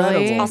incredible.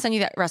 Really? I'll send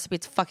you that recipe.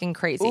 It's fucking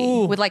crazy.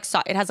 Ooh. With like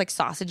it has like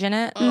sausage in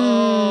it,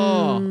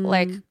 Oh,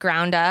 like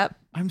ground up.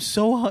 I'm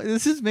so.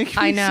 This is making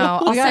me I know.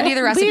 so I'll send you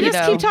the recipe. We just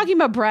though. keep talking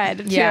about bread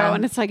too, Yeah.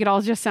 and it's like it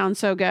all just sounds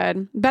so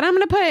good. But I'm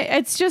gonna put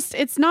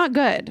it's not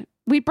good.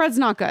 Wheat bread's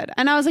not good.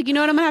 And I was like, you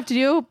know what I'm gonna have to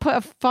do? Put a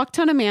fuck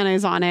ton of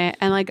mayonnaise on it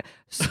and like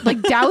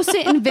douse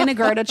it in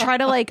vinegar to try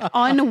to like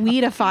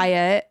unwheatify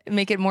it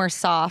Make it more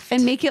soft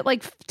and make it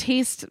like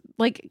taste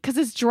like because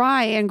it's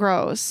dry and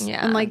gross.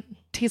 Yeah. And like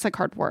tastes like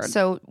cardboard.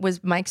 So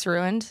was Mike's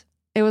ruined?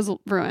 It was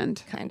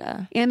ruined.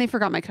 Kinda. And they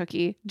forgot my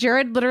cookie.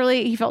 Jared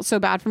literally, he felt so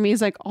bad for me.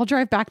 He's like, I'll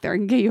drive back there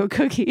and get you a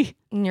cookie.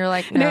 And you're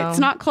like, And no, it's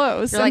not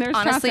close. You're and like, there's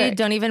honestly, traffic.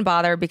 don't even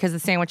bother because the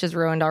sandwich is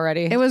ruined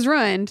already. It was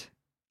ruined.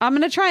 I'm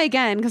going to try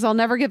again because I'll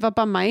never give up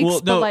on Mike's. Well,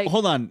 but no, like,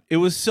 hold on. It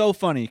was so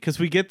funny because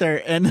we get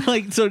there and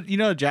like, so you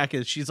know how Jack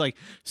is. She's like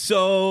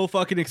so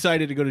fucking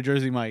excited to go to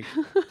Jersey Mike,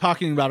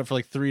 talking about it for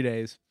like 3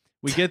 days.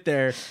 We get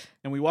there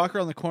and we walk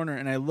around the corner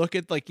and I look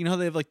at like, you know how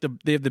they have like the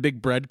big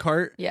bread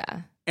cart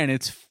Yeah. and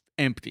it's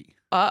empty.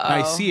 Uh-oh.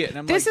 I see it and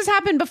I'm this like, has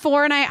happened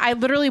before. And I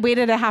literally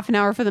waited a half an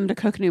hour for them to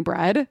cook new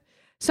bread.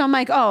 So I'm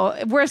like, oh,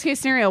 worst case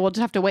scenario, we'll just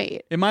have to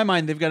wait. in my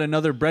mind, they've got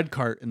another bread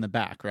cart in the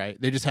back, right?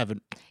 They just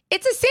haven't.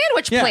 It's a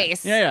sandwich Yeah,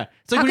 place. yeah.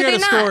 It's like How when you're could at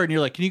a they store not? and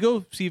you're like, can you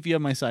go see if you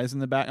have my size in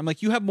the back? I'm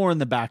like, you have more in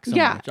the back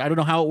somewhere. Yeah. I don't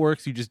know how it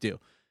works. You just do.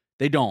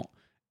 They don't.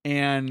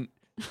 And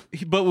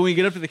but when we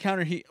get up to the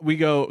counter, we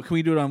go, can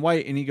we do it on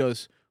white? And he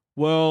goes,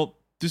 well,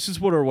 this is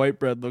what our white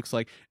bread looks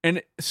like.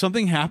 And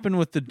something happened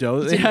with the dough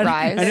that they Didn't had,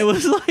 rise? and it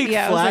was like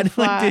Yeah, it was, flat, like,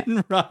 flat. like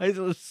didn't rise.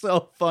 It was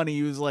so funny.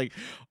 He was like,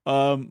 but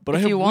I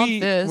If have you want wheat.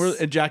 this.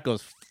 And Jack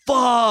goes,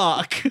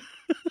 fuck.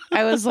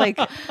 I was like,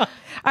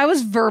 I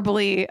was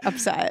verbally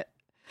upset.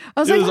 I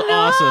was It like, was no!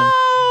 awesome.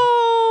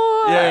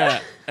 Yeah.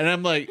 And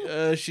I'm like,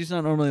 she's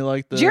not normally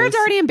like this. Jared's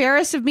already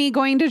embarrassed of me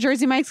going to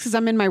Jersey Mike's because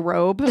I'm in my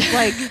robe.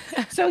 Like,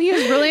 so he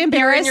was really You're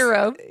embarrassed. in your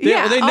robe. They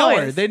know her.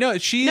 always. They know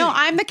she. No,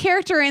 I'm the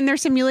character in their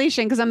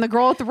simulation because I'm the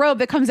girl with the robe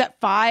that comes at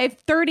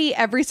 5:30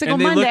 every single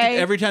and they Monday.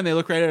 look every time they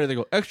look right at her. They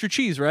go, extra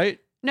cheese, right?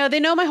 No,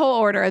 they know my whole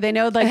order. They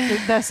know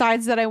like the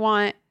sides that I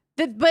want.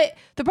 But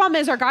the problem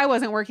is our guy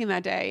wasn't working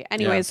that day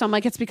anyways. Yeah. So I'm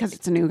like, it's because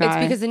it's a new guy.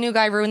 It's because the new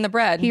guy ruined the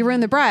bread. he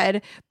ruined the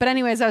bread. But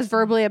anyways, I was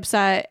verbally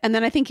upset. And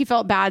then I think he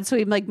felt bad. So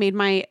he like made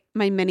my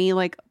mini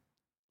like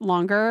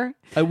longer.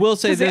 I will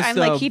say 'Cause this I'm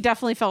though. like, he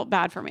definitely felt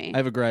bad for me. I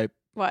have a gripe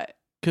What?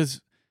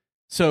 because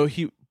so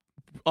he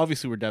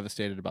obviously we're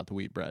devastated about the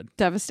wheat bread,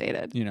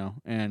 Devastated. you know,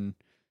 and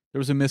there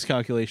was a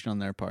miscalculation on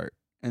their part.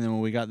 And then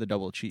when we got the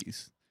double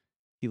cheese,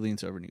 he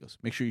leans over and he goes,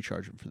 "Make sure you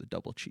charge him for the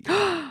double cheese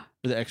or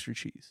the extra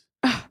cheese."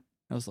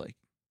 I was like,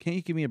 "Can't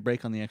you give me a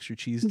break on the extra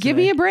cheese? Give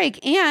me a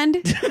break." And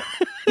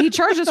he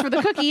charged us for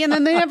the cookie, and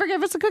then they never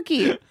gave us a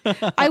cookie.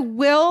 I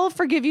will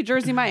forgive you,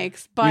 Jersey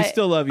Mike's, but We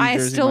still love you, I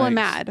Jersey still am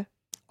Mike's. mad.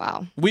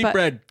 Wow. wheat but-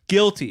 bread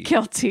guilty.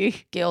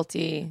 Guilty.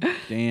 Guilty.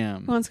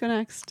 Damn. Who wants to go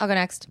next? I'll go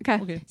next.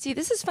 Okay. Okay. See,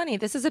 this is funny.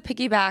 This is a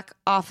piggyback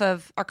off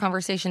of our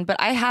conversation, but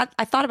I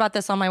thought about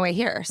this on my way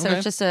here. So Okay.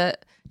 it's just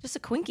a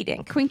quinky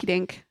dink. Quinky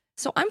dink.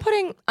 So I'm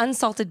putting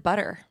unsalted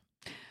butter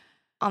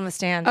on the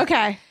stand.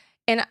 Okay.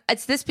 And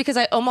it's this because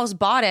I almost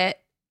bought it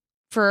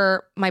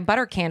for my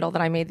butter candle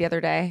that I made the other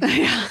day.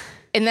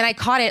 And then I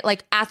caught it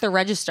like at the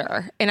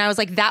register. And I was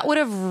like, that would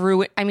have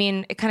ruined, I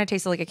mean, it kind of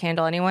tasted like a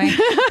candle anyway,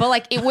 but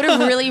like it would have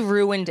really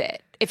ruined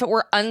it. If it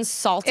were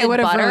unsalted It would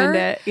have butter, ruined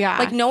it. Yeah.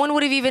 like no one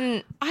would have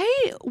even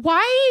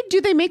Why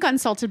do they make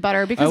unsalted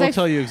butter? I Because will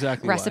tell you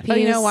exactly recipe. why. Oh,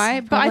 you know why?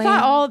 But I Probably.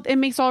 thought it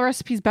makes all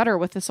recipes better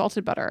with the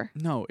salted butter.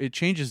 No, it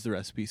changes the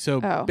recipe.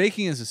 So Oh.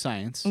 baking is a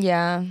science.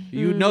 Yeah.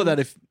 You know that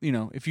if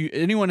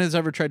anyone has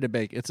ever tried to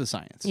bake, it's a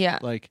science. Yeah.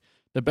 Like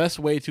the best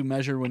way to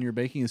measure when you're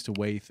baking is to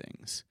weigh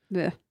things.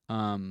 Ugh.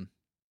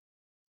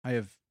 I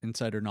have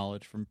insider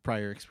knowledge from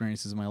prior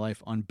experiences in my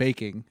life on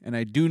baking, and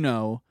I do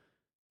know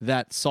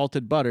that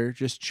salted butter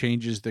just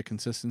changes the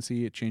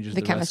consistency. It changes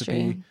The the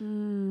chemistry.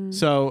 recipe.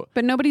 So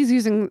But nobody's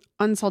using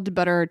unsalted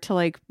butter to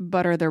like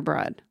butter their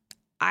bread.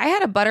 I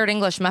had a buttered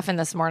English muffin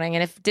this morning,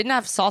 and if it didn't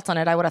have salt on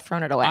it, I would have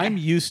thrown it away. I'm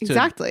used to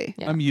Exactly.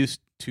 Yeah. I'm used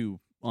to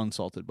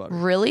unsalted butter.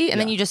 Really? And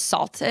then Yeah. you just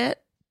salt it?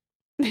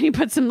 You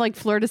put some like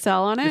fleur de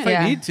sel on it. If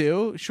I need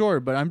to, sure,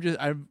 but I'm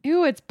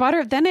Ew, it's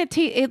butter. Then it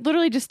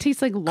literally just tastes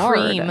like lard.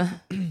 Cream.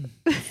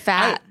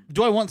 Fat.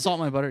 do I want salt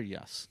in my butter?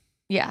 Yes.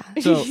 Yeah.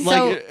 So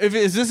like if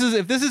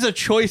this is a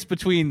choice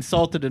between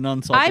salted and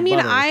unsalted I mean,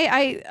 butter.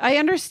 I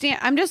understand.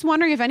 I'm just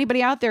wondering if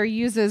anybody out there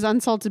uses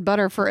unsalted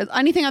butter for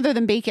anything other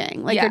than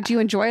baking. Like, Yeah. do you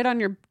enjoy it on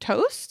your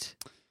toast?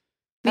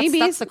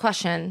 That's the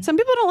question. Some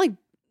people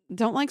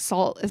don't like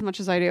salt as much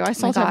as I do. I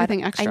salt God,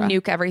 everything extra. I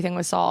nuke everything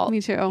with salt.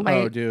 Me too.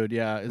 Oh, dude,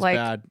 yeah, it's like,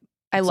 bad.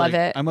 I It's love like,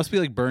 it. I must be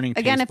like burning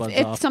Again, taste if, buds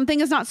if off. something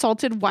is not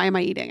salted, why am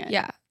I eating it?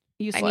 Yeah.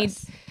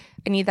 Useless.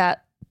 I need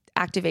that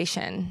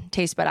activation,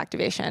 taste bud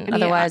activation. I need-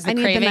 Otherwise, I the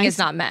need the craving nice- is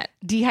not met.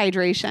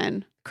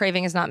 Dehydration.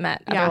 Craving is not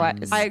met. Yeah,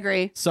 Otherwise, I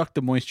agree. Suck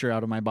the moisture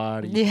out of my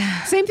body.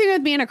 yeah. Same thing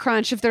with being a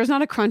crunch. If there's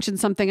not a crunch in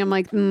something, I'm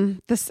like,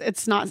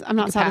 it's not. I'm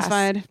not You pass.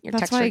 satisfied. Your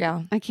That's texture why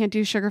gal. I can't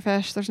do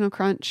sugarfish. There's no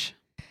crunch.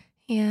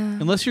 Yeah.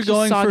 Unless you're Just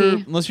going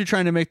soggy. unless you're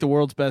trying to make the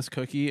world's best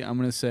cookie, I'm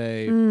gonna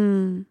say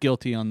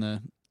guilty on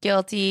the.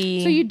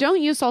 Guilty. So you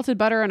don't use salted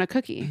butter on a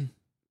cookie,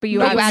 but you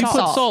But add you add You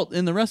salt. put salt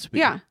in the recipe.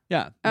 Yeah.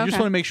 Yeah. You just Okay.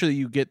 want to make sure that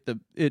you get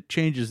it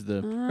changes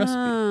the recipe.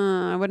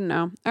 I wouldn't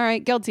know. All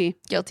right, guilty.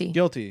 Guilty.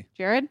 Guilty.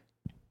 Jared.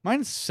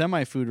 Mine's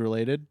semi-food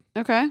related.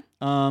 Okay.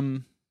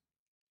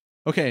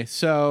 Okay,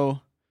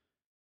 so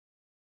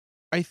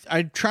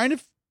I'm trying to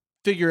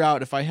figure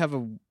out if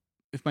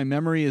if my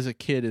memory as a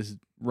kid is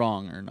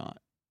wrong or not.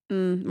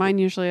 Mine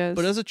usually is.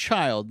 But as a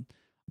child,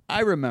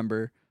 I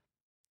remember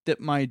that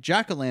my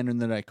jack-o'-lantern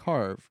that I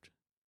carved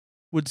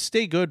would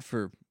stay good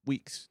for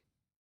weeks.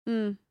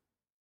 Mm.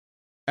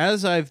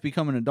 As I've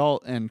become an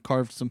adult and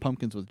carved some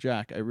pumpkins with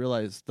Jack, I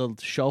realized the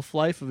shelf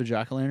life of a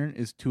jack-o'-lantern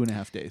is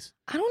 2.5 days.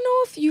 I don't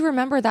know if you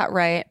remember that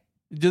right.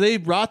 Do they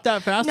rot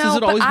that fast? No, Has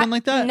it but always been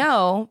like that?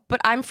 No, but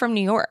I'm from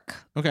New York,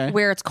 Okay.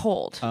 where it's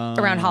cold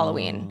around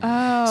Halloween.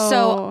 Oh.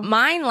 So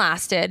mine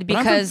lasted But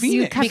I'm from because Phoenix.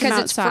 You kept them because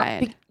it's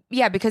outside.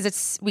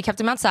 because we kept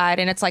them outside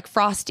and it's like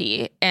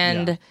frosty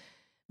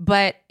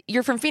but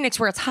you're from Phoenix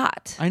where it's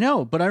hot. I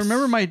know, but I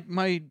remember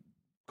my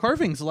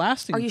carvings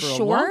lasting Are you for a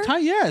sure? long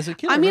time. Yeah, as a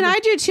kid. I mean, remember- I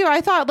do too.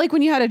 I thought like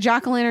when you had a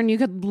jack-o'-lantern, you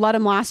could let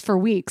them last for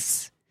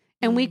weeks.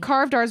 And we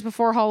carved ours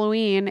before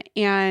Halloween,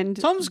 and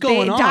Something's they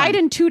going on. died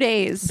in 2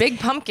 days. Big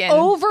pumpkin.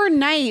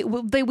 Overnight.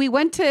 We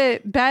went to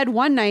bed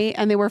one night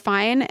and they were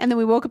fine, and then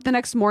we woke up the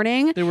next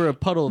morning. they were a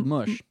puddle of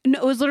mush. No,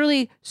 it was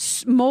literally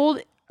mold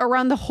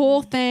around the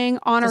whole thing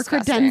on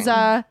Disgusting. our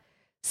credenza.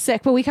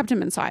 Sick, but we kept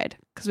them inside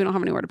because we don't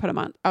have anywhere to put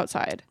them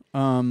outside.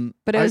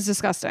 But it was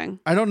disgusting.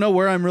 I don't know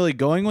where I'm really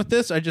going with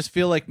this. I just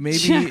feel like maybe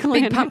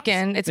Jack-o'-lantern. Big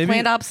pumpkin. It's maybe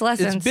planned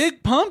obsolescence. It's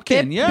big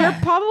pumpkin. They're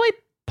probably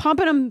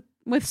pumping them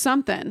with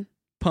something.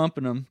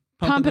 pumping them.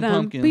 Pumping the them.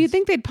 pumpkins. But you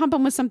think they'd pump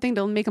them with something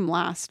to make them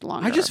last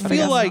longer. I just but feel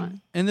guess like, not.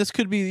 and this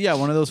could be,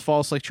 one of those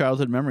false like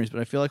childhood memories, but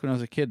I feel like when I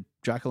was a kid,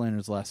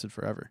 jack-o'-lanterns lasted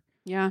forever.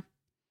 Yeah.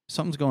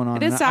 Something's going on.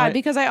 It is and sad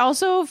because I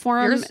also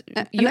form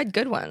You had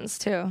good ones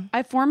too.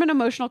 I form an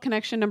emotional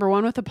connection, number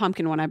one, with the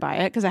pumpkin when I buy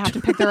it because I have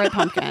to pick the right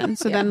pumpkin.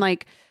 So then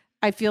like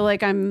I feel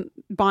like I'm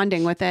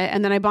bonding with it.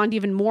 And then I bond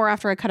even more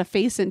after I cut a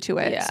face into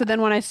it. Yeah. So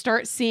then when I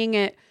start seeing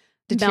it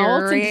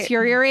melt and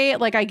deteriorate,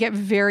 like I get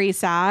very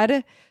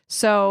sad.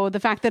 So the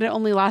fact that it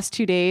only lasts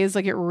 2 days,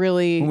 like it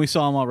really when we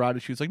saw him all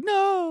rotted, she was like,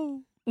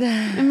 "No."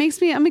 it makes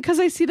me. I mean, because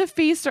I see the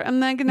face, I'm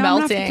like, now I'm gonna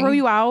have to Melting. throw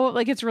you out.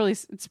 Like it's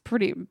a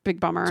pretty big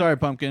bummer. Sorry,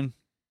 pumpkin.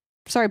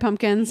 Sorry,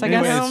 pumpkins. I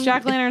Anyways. guess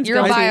jack lanterns. You're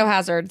a guilty.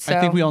 biohazard. So I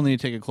think we all need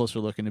to take a closer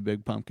look into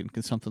Big Pumpkin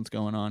because something's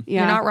going on. Yeah,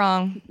 You're not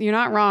wrong. You're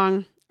not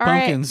wrong. All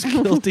Pumpkin's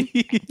right. guilty.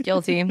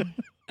 Guilty.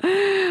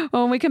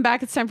 When we come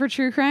back, it's time for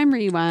True Crime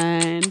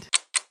Rewind.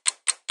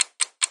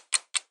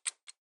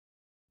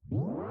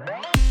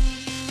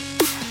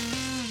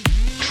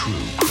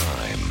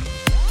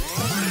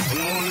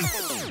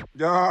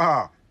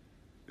 Yeah,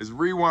 it's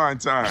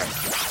rewind time.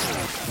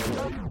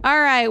 All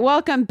right,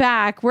 welcome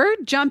back. We're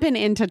jumping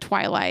into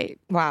Twilight.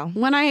 Wow.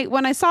 When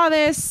I saw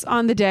this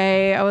on the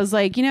day, I was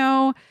like,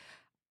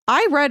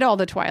 I read all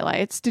the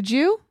Twilights. Did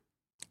you?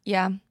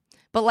 Yeah.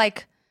 But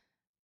like,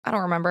 I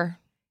don't remember.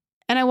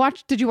 And I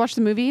watched. Did you watch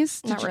the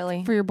movies? Not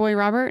really. For your boy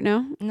Robert?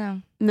 No.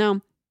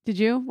 No. Did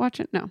you watch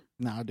it? No.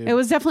 Nah, dude. It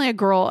was definitely a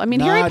girl. I mean,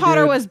 Nah, Harry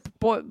Potter dude. was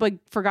like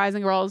for guys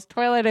and girls.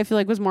 Twilight, I feel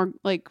like, was more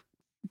like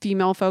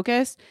female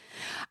focused.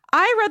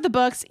 I read the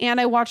books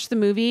and I watched the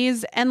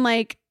movies, and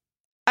like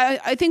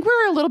I think we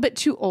were a little bit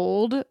too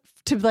old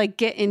to like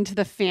get into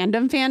the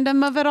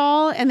fandom of it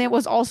all, and it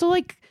was also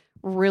like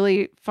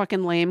really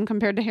fucking lame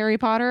compared to Harry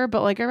Potter,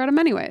 but like I read them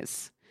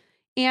anyways.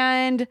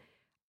 And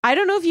I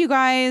don't know if you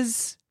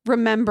guys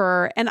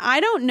remember, and I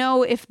don't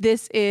know if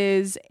this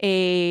is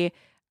a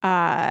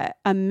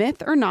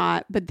myth or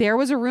not, but there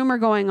was a rumor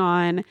going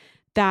on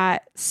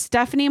that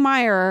Stephanie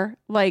Meyer,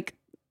 like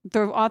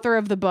the author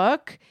of the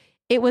book,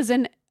 it was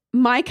an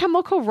My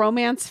Chemical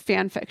Romance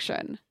fan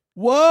fiction.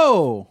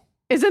 Whoa.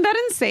 Isn't that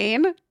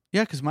insane?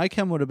 Yeah, because My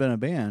Chem would have been a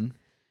band.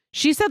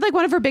 She said like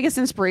one of her biggest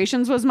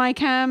inspirations was My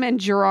Chem and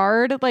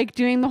Gerard like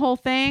doing the whole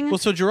thing. Well,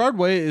 so Gerard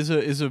Way is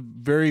a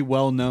very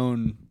well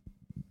known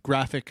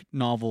graphic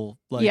novel.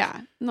 Like,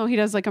 yeah, no, he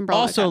does like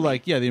Umbrella. Also, Academy.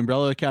 like, the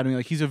Umbrella Academy.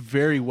 Like, he's a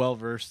very well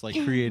versed, like,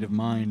 creative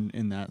mind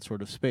in that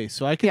sort of space.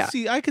 So I could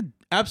Yeah. I could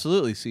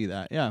absolutely see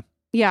that. Yeah.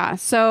 Yeah,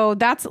 so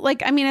that's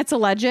like, I mean, it's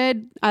alleged.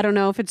 I don't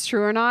know if it's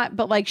true or not,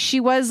 but like she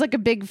seemed like a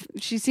big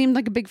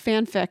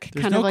fanfic,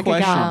 There's kind no of like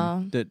question a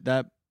gal.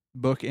 that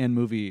book and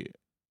movie,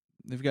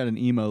 they've got an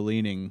emo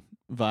leaning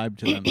vibe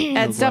to them.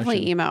 It's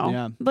definitely emo.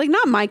 Yeah. Like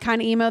not my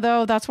kind of emo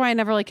though. That's why I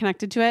never like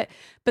connected to it.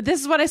 But this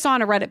is what I saw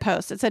on a Reddit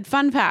post. It said,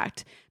 fun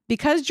fact,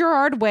 because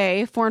Gerard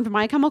Way formed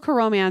My Chemical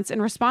Romance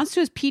in response to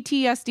his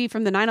PTSD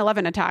from the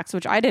 9/11 attacks,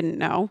 which I didn't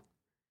know.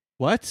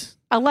 What?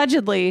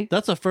 Allegedly.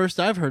 That's the first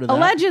I've heard of that.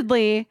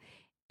 Allegedly.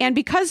 And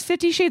because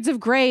 50 Shades of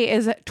Grey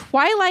is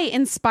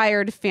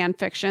Twilight-inspired fan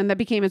fiction that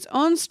became its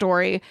own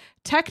story,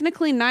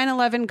 technically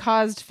 9/11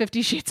 caused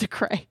 50 Shades of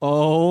Grey.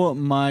 Oh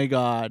my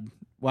God.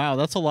 Wow,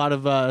 that's a lot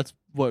of, that's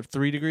what,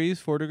 3 degrees,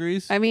 4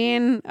 degrees? I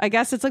mean, I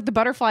guess it's like the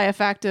butterfly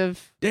effect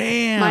of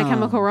Damn. My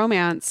Chemical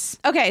Romance.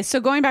 Okay, so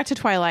going back to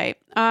Twilight,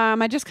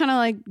 I just kind of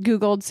like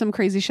Googled some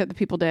crazy shit that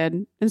people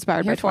did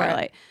inspired by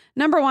Twilight.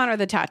 Number 1 are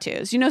the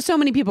tattoos. You know, so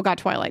many people got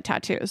Twilight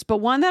tattoos, but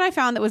one that I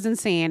found that was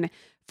insane,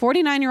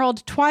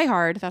 49-year-old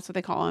Twihard, that's what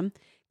they call him,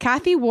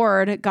 Kathy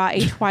Ward got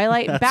a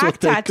Twilight back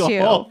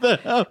tattoo.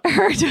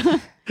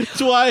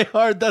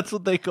 Twihard, that's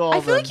what they call them.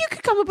 I feel like you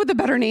could come up with a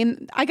better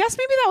name. I guess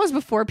maybe that was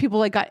before people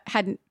like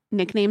had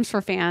nicknames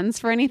for fans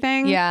for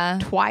anything. Yeah.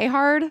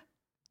 Twihard.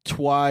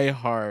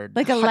 Twihard.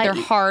 Like They're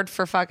hard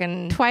for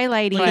fucking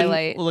Twilighty.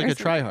 Twilight. Well, like a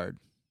tryhard.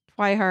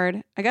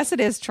 Twihard. I guess it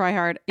is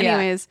Tryhard. Yeah.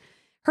 Anyways,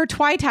 her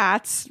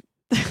Twitats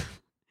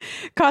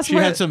cost She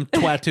more. had some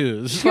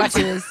twattoos.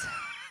 Twatches.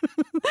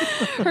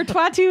 Her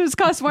tattoos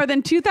cost more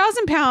than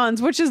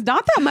 £2,000, which is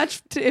not that much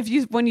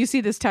when you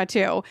see this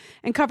tattoo,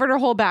 and covered her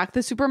whole back.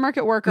 The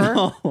supermarket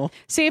worker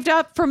saved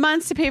up for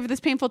months to pay for this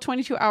painful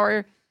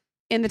 22-hour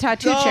in the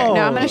tattoo chair.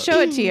 Now I'm going to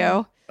show it to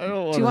you. I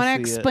don't Do you want to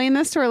explain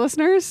this to our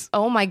listeners?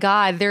 Oh my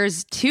God.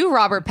 There's 2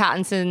 Robert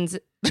Pattinsons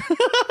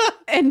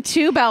And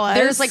 2 Bellas.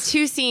 There's like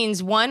 2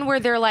 scenes. One where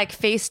they're like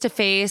face to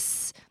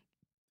face,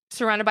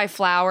 surrounded by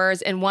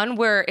flowers, and one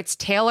where it's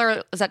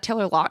Taylor. Is that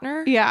Taylor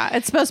Lautner? Yeah,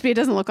 it's supposed to be. It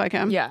doesn't look like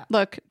him. Yeah.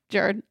 Look,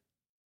 Jared.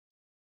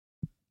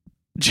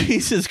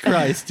 Jesus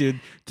Christ, dude.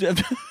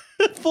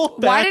 Full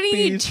Why back did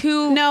he need piece.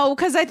 2? No,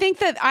 because I think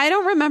that I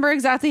don't remember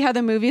exactly how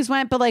the movies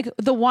went, but like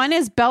the one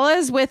is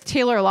Bella's with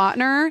Taylor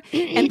Lautner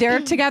and they're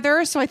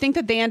together. So I think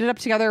that they ended up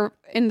together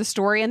in the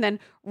story, and then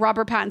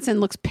Robert Pattinson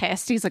looks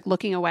pissed. He's like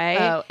looking away.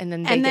 Oh, and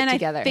then they get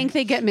together. I think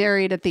they get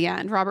married at the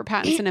end, Robert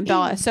Pattinson and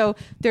Bella. So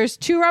there's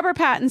 2 Robert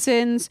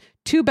Pattinsons,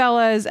 2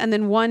 Bellas, and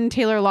then 1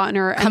 Taylor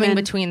Lautner. Coming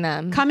between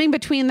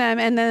them.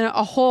 And then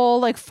a whole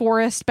like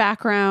forest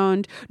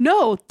background.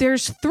 No,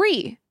 there's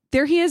 3.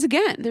 There he is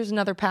again. There's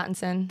another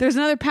Pattinson. There's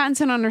another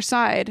Pattinson on her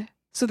side.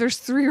 So there's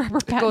 3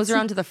 Robert Pattinson. It goes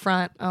around to the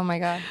front. Oh my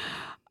God.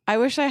 I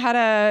wish I had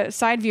a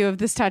side view of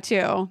this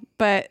tattoo,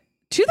 but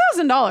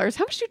 $2,000.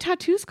 How much do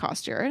tattoos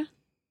cost, Jared?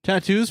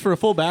 Tattoos for a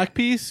full back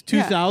piece?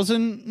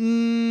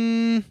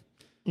 2,000?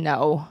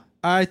 No.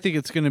 I think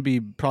it's going to be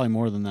probably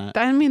more than that.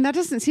 I mean, that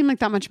doesn't seem like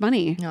that much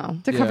money. No.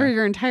 To cover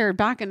your entire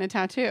back in a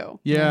tattoo.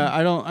 Yeah,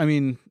 I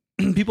mean,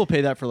 people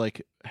pay that for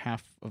like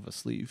half of a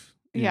sleeve.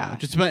 You know.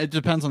 It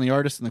depends on the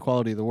artist and the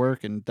quality of the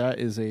work, and that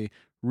is a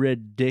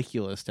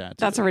ridiculous tattoo.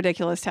 That's a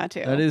ridiculous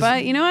tattoo. That is,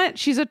 but you know what?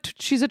 She's a Twihard.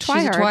 She's a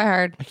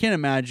Twihard. I can't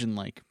imagine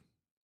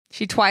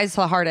She twies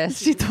the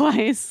hardest. She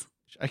twice.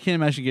 I can't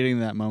imagine getting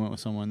to that moment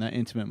with someone, that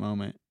intimate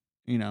moment.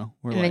 You know,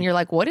 where And then you're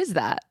like, what is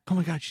that? oh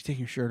my God, she's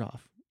taking her shirt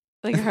off.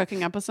 Like you're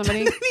hooking up with somebody.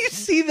 You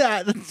see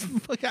that? That's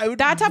I would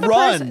That type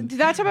run. of person.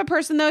 That type of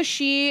person, though,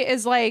 she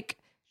is like.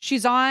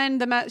 She's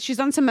on she's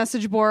on some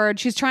message board.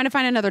 She's trying to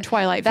find another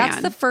Twilight fan.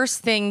 That's the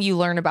first thing you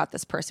learn about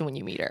this person when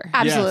you meet her.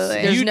 Absolutely.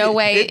 Yes. There's no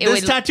way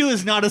this tattoo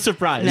is not a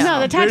surprise. No,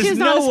 the tattoo There's is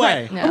not no a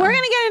way. sweat. We're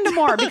gonna get into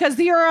more because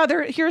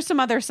here's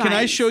some other signs. Can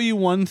I show you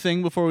one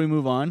thing before we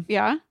move on?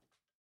 Yeah.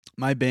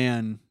 My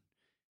band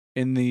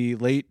in the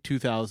late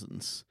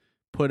 2000s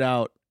put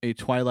out a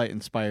Twilight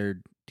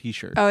inspired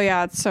T-shirt. Oh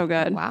yeah, it's so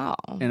good. Wow.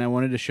 And I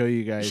wanted to show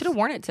you guys. Should have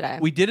worn it today.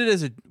 We did it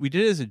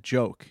as a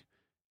joke,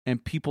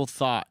 and people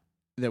thought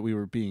that we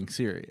were being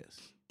serious.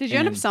 Did you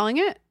end up selling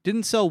it?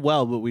 Didn't sell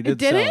well, but we did.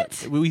 Didn't?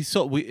 Sell it. We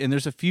sold. And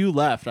there's a few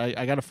left.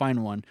 I got to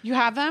find one. You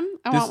have them?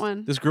 I want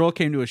one. This girl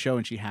came to a show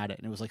and she had it,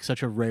 and it was like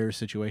such a rare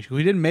situation.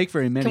 We didn't make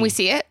very many. Can we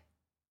see it?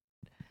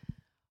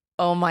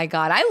 Oh my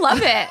God, I love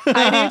it.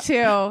 I do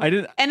too. I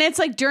did. And it's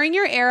like during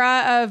your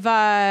era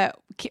of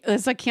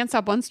it's like Can't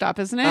Stop Won't Stop,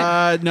 isn't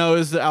it? No, it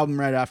was the album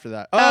right after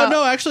that. Oh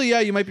no, actually,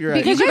 yeah, you might be right.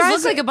 Because You you guys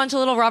guys look like a bunch of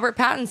little Robert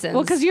Pattinsons.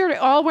 Well, because you're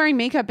all wearing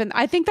makeup, and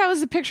I think that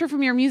was the picture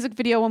from your music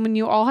video when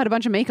you all had a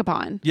bunch of makeup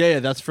on. Yeah,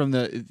 that's from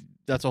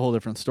that's a whole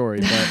different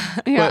story.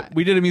 But, Yeah. but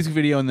we did a music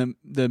video, and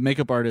the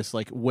makeup artist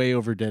like way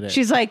overdid it.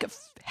 She's like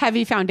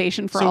heavy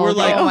foundation for So all we're of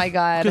like, you. oh my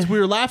God. Because we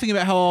were laughing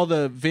about how all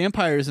the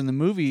vampires in the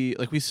movie,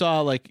 like we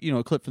saw like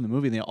a clip from the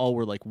movie, and they all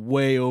were like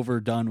way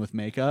overdone with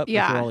makeup. Like,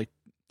 Yeah. they're all like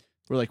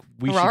we're like,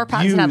 we Robert should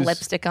Pattinson use... had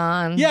lipstick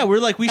on. Yeah, we're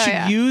like, we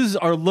should use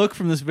our look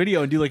from this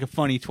video and do like a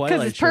funny Twilight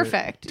Because it's shirt.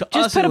 perfect. To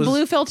Just us, put it a was-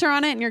 blue filter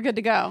on it and you're good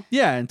to go.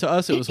 Yeah, and to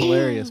us it was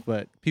hilarious,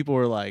 but people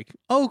were like,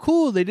 "Oh,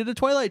 cool! They did a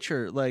Twilight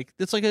shirt. Like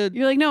it's like a."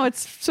 You're like, no,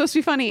 it's supposed to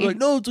be funny. We're like,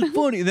 no, it's like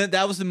funny. And then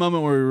that was the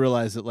moment where we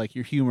realized that like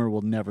your humor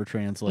will never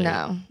translate.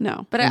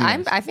 No. But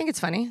Anyways. I think it's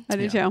funny. I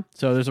do too.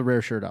 So there's a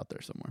rare shirt out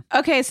there somewhere.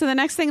 Okay, so the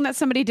next thing that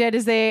somebody did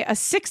is a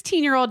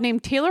 16-year-old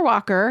named Taylor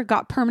Walker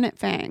got permanent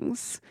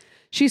fangs.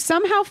 She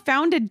somehow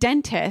found a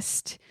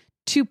dentist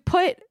to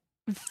put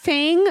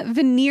fang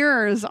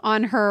veneers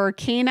on her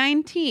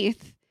canine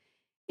teeth,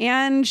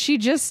 and she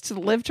just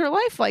lived her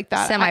life like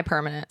that.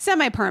 Semi-permanent.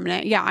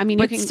 Semi-permanent, yeah. I mean,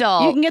 But you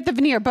still can get the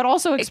veneer, but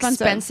also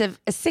expensive.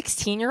 A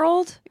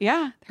 16-year-old?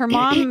 Yeah, her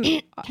mom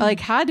like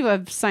had to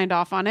have signed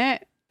off on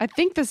it. I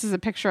think this is a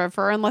picture of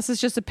her, unless it's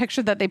just a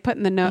picture that they put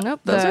in the note. Nope,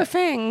 those are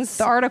fangs.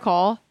 The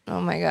article.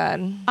 Oh my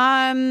god.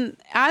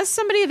 As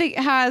somebody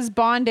that has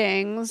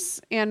bondings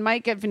and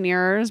might get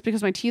veneers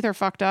because my teeth are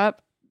fucked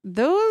up,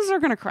 those are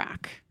gonna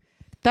crack.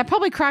 That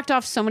probably cracked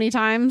off so many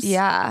times.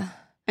 Yeah.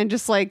 And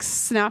just like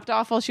snapped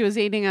off while she was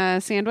eating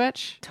a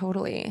sandwich.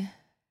 Totally.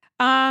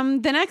 The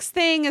next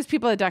thing is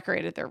people that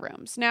decorated their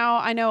rooms. Now,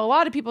 I know a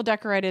lot of people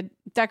decorated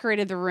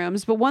the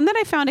rooms, but one that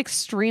I found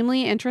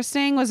extremely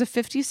interesting was a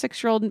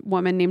 56-year-old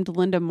woman named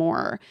Linda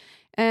Moore.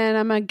 And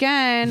I'm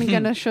again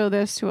going to show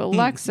this to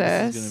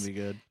Alexis This is gonna be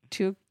good.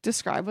 to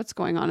describe what's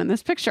going on in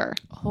this picture.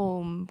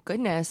 Oh,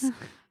 goodness.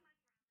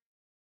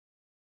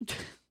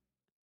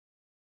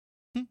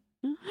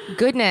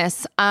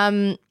 Goodness.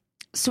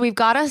 So we've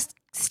got a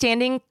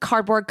standing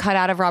cardboard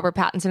cutout of Robert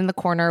Pattinson in the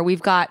corner.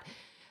 We've got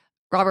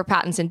Robert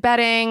Pattinson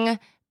bedding,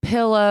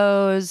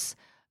 pillows,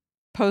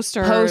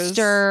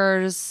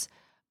 posters,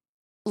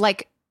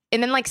 like,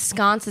 and then like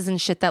sconces and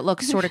shit that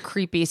look sort of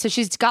creepy. So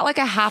she's got like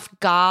a half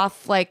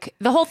goth, like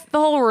the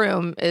whole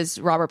room is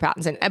Robert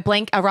Pattinson.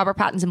 A Robert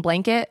Pattinson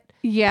blanket.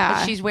 Yeah.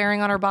 That she's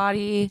wearing on her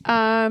body.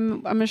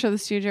 I'm going to show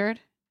this to you, Jared.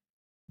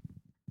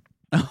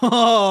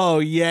 Oh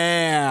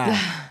yeah.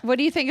 What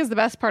do you think is the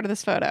best part of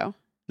this photo?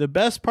 The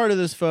best part of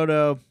this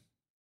photo.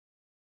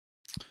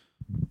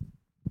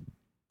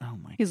 Oh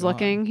my He's God.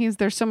 looking.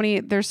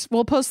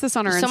 We'll post this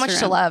on our Instagram. So much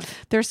to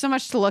love. There's so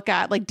much to look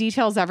at, like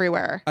details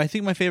everywhere. I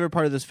think my favorite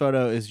part of this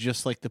photo is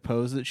just like the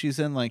pose that she's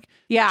in. Like,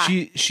 yeah,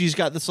 she's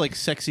got this like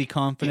sexy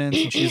confidence,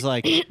 and she's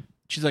like,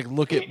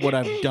 look at what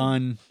I've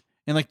done,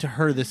 and like to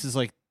her, this is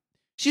like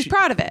she's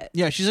proud of it.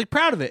 Yeah, she's like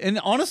proud of it, and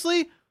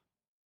honestly,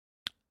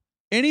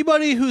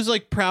 anybody who's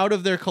like proud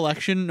of their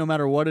collection, no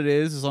matter what it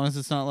is, as long as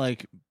it's not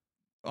like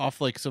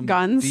off like some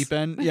guns deep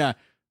end, yeah,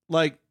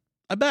 like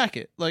I back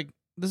it. Like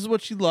this is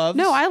what she loves.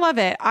 No, I love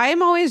it.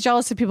 I'm always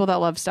jealous of people that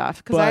love stuff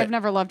because But- I've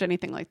never loved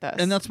anything like this.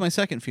 And that's my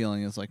second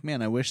feeling is like,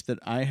 man, I wish that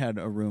I had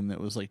a room that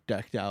was like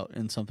decked out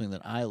in something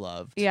that I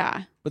loved.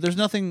 Yeah. But there's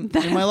nothing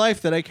in my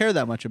life that I care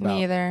that much about.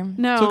 Me either.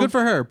 No. So good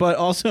for her. But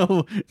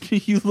also,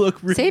 you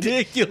look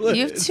ridiculous.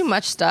 You have too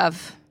much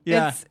stuff.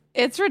 Yeah.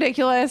 It's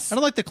ridiculous. I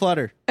don't like the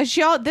clutter.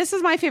 This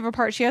is my favorite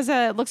part. She has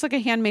looks like a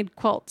handmade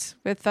quilt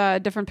with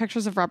different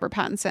pictures of Robert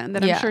Pattinson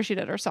that I'm sure she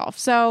did herself.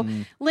 So,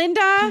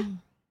 Linda,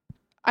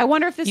 I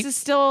wonder if this is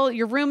still,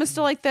 your room is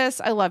still like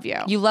this. I love you.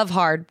 You love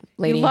hard,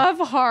 lady. You love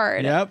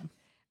hard. Yep.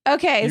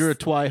 Okay. You're a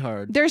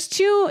Twihard. There's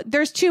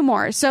two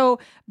more. So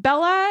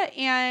Bella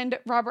and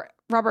Robert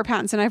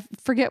Pattinson, I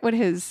forget what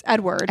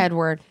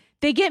Edward.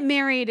 They get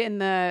married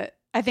in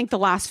I think the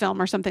last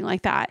film or something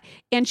like that.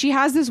 And she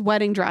has this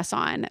wedding dress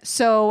on.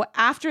 So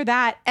after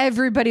that,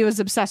 everybody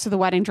was obsessed with the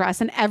wedding dress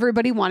and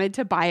everybody wanted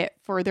to buy it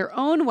for their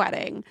own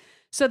wedding.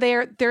 So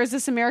there's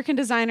this American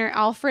designer,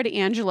 Alfred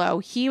Angelo.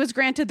 He was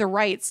granted the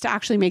rights to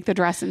actually make the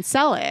dress and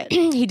sell it.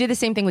 He did the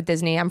same thing with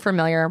Disney. I'm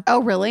familiar.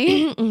 Oh,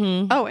 really?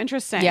 Mm-hmm. Oh,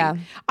 interesting. Yeah.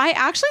 I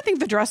actually think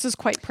the dress is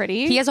quite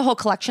pretty. He has a whole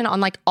collection on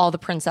like all the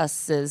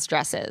princesses'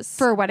 dresses.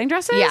 For wedding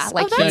dresses? Yeah,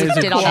 like oh, he that's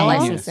kinda did all that cool.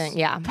 licensing.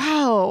 Yeah.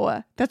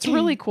 Wow. That's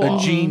really cool. A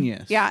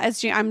genius. Yeah,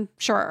 I'm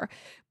sure.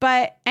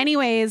 But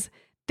anyways,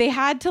 they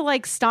had to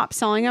like stop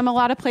selling them a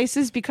lot of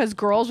places because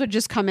girls would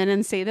just come in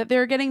and say that they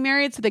were getting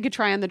married so they could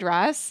try on the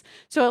dress.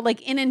 So it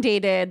like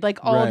inundated like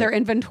all of their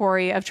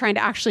inventory of trying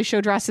to actually show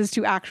dresses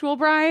to actual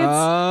brides.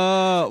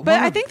 But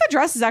I think the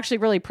dress is actually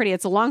really pretty.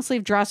 It's a long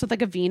sleeve dress with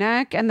like a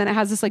V-neck and then it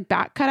has this like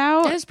back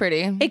cutout. It is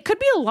pretty. It could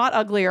be a lot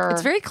uglier.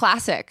 It's very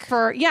classic.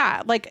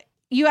 Like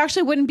you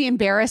actually wouldn't be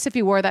embarrassed if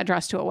you wore that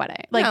dress to a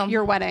wedding, like No.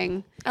 your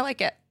wedding. I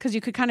like it. Because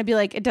you could kind of be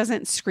like, it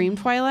doesn't scream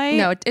Twilight.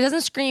 No, it doesn't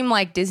scream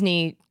like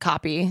Disney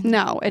copy.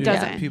 No, it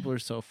doesn't. People are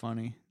so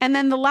funny. And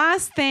then the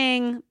last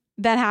thing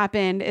that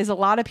happened is a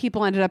lot of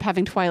people ended up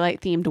having Twilight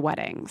themed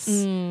weddings.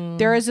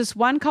 There is this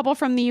one couple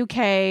from the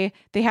UK.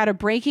 They had a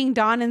Breaking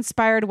Dawn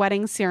inspired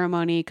wedding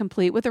ceremony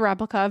complete with a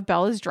replica of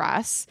Bella's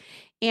dress.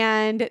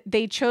 And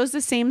they chose the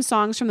same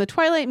songs from the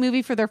Twilight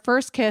movie for their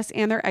first kiss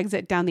and their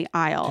exit down the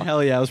aisle.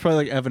 Hell yeah. It was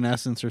probably like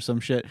Evanescence or some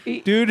shit.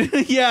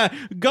 Dude, yeah.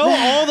 Go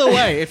all the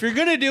way. If you're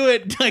going to do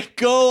it, like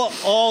go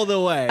all the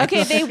way.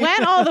 Okay, they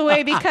went all the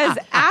way because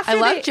after I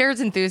love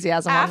Jared's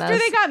enthusiasm on after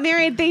this. they got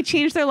married, they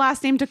changed their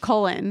last name to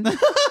Cullen.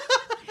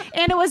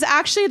 And it was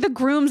actually the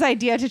groom's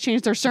idea to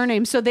change their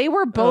surname. So they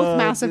were both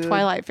massive dude.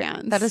 Twilight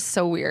fans. That is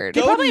so weird.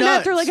 They Go probably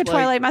met through nuts. like a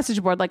Twilight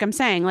message board, like I'm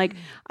saying. Like,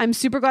 I'm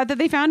super glad that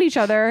they found each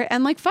other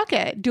and like, fuck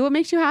it. Do what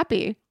makes you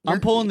happy. I'm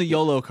pulling the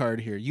YOLO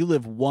card here. You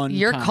live one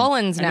You're time.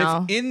 Cullens And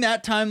now. if in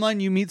that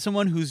timeline you meet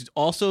someone who's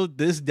also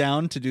this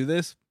down to do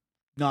this,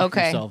 knock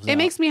yourselves out. It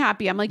makes me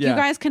happy. I'm like, Yeah. you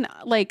guys can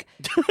like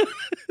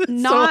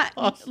not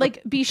awesome.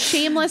 like be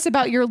shameless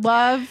about your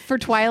love for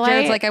Twilight.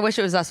 Jared's like, I wish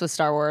it was us with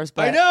Star Wars,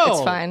 but I know.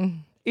 it's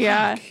fine.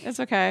 yeah, it's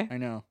okay. I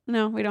know.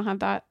 No, we don't have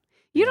that.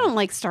 You don't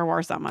like Star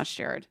Wars that much,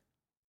 Jared.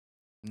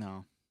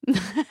 No.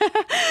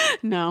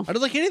 No. I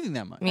don't like anything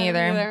that much. Me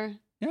either.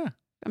 Yeah.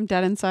 I'm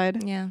dead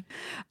inside. Yeah.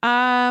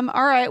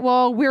 All right.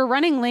 Well, we're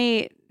running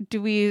late.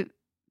 Do we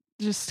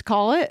just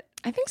call it?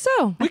 I think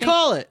so. We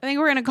call it. I think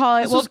we're gonna call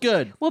it. This was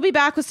good. We'll be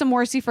back with some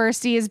worsty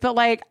firsties, but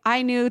like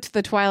I knew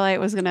the Twilight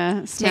was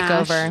gonna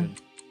smash. Take over.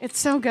 It's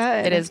so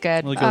good. It is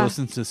good. We'll go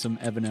listen to some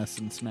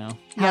Evanescence now.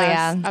 Hell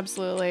Yes, yeah.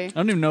 absolutely. I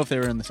don't even know if they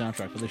were in the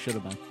soundtrack, but they should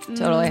have been.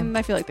 Totally.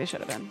 I feel like they should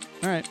have been.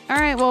 All right. All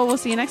right. Well, we'll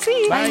see you next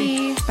week.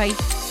 Bye.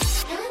 Bye.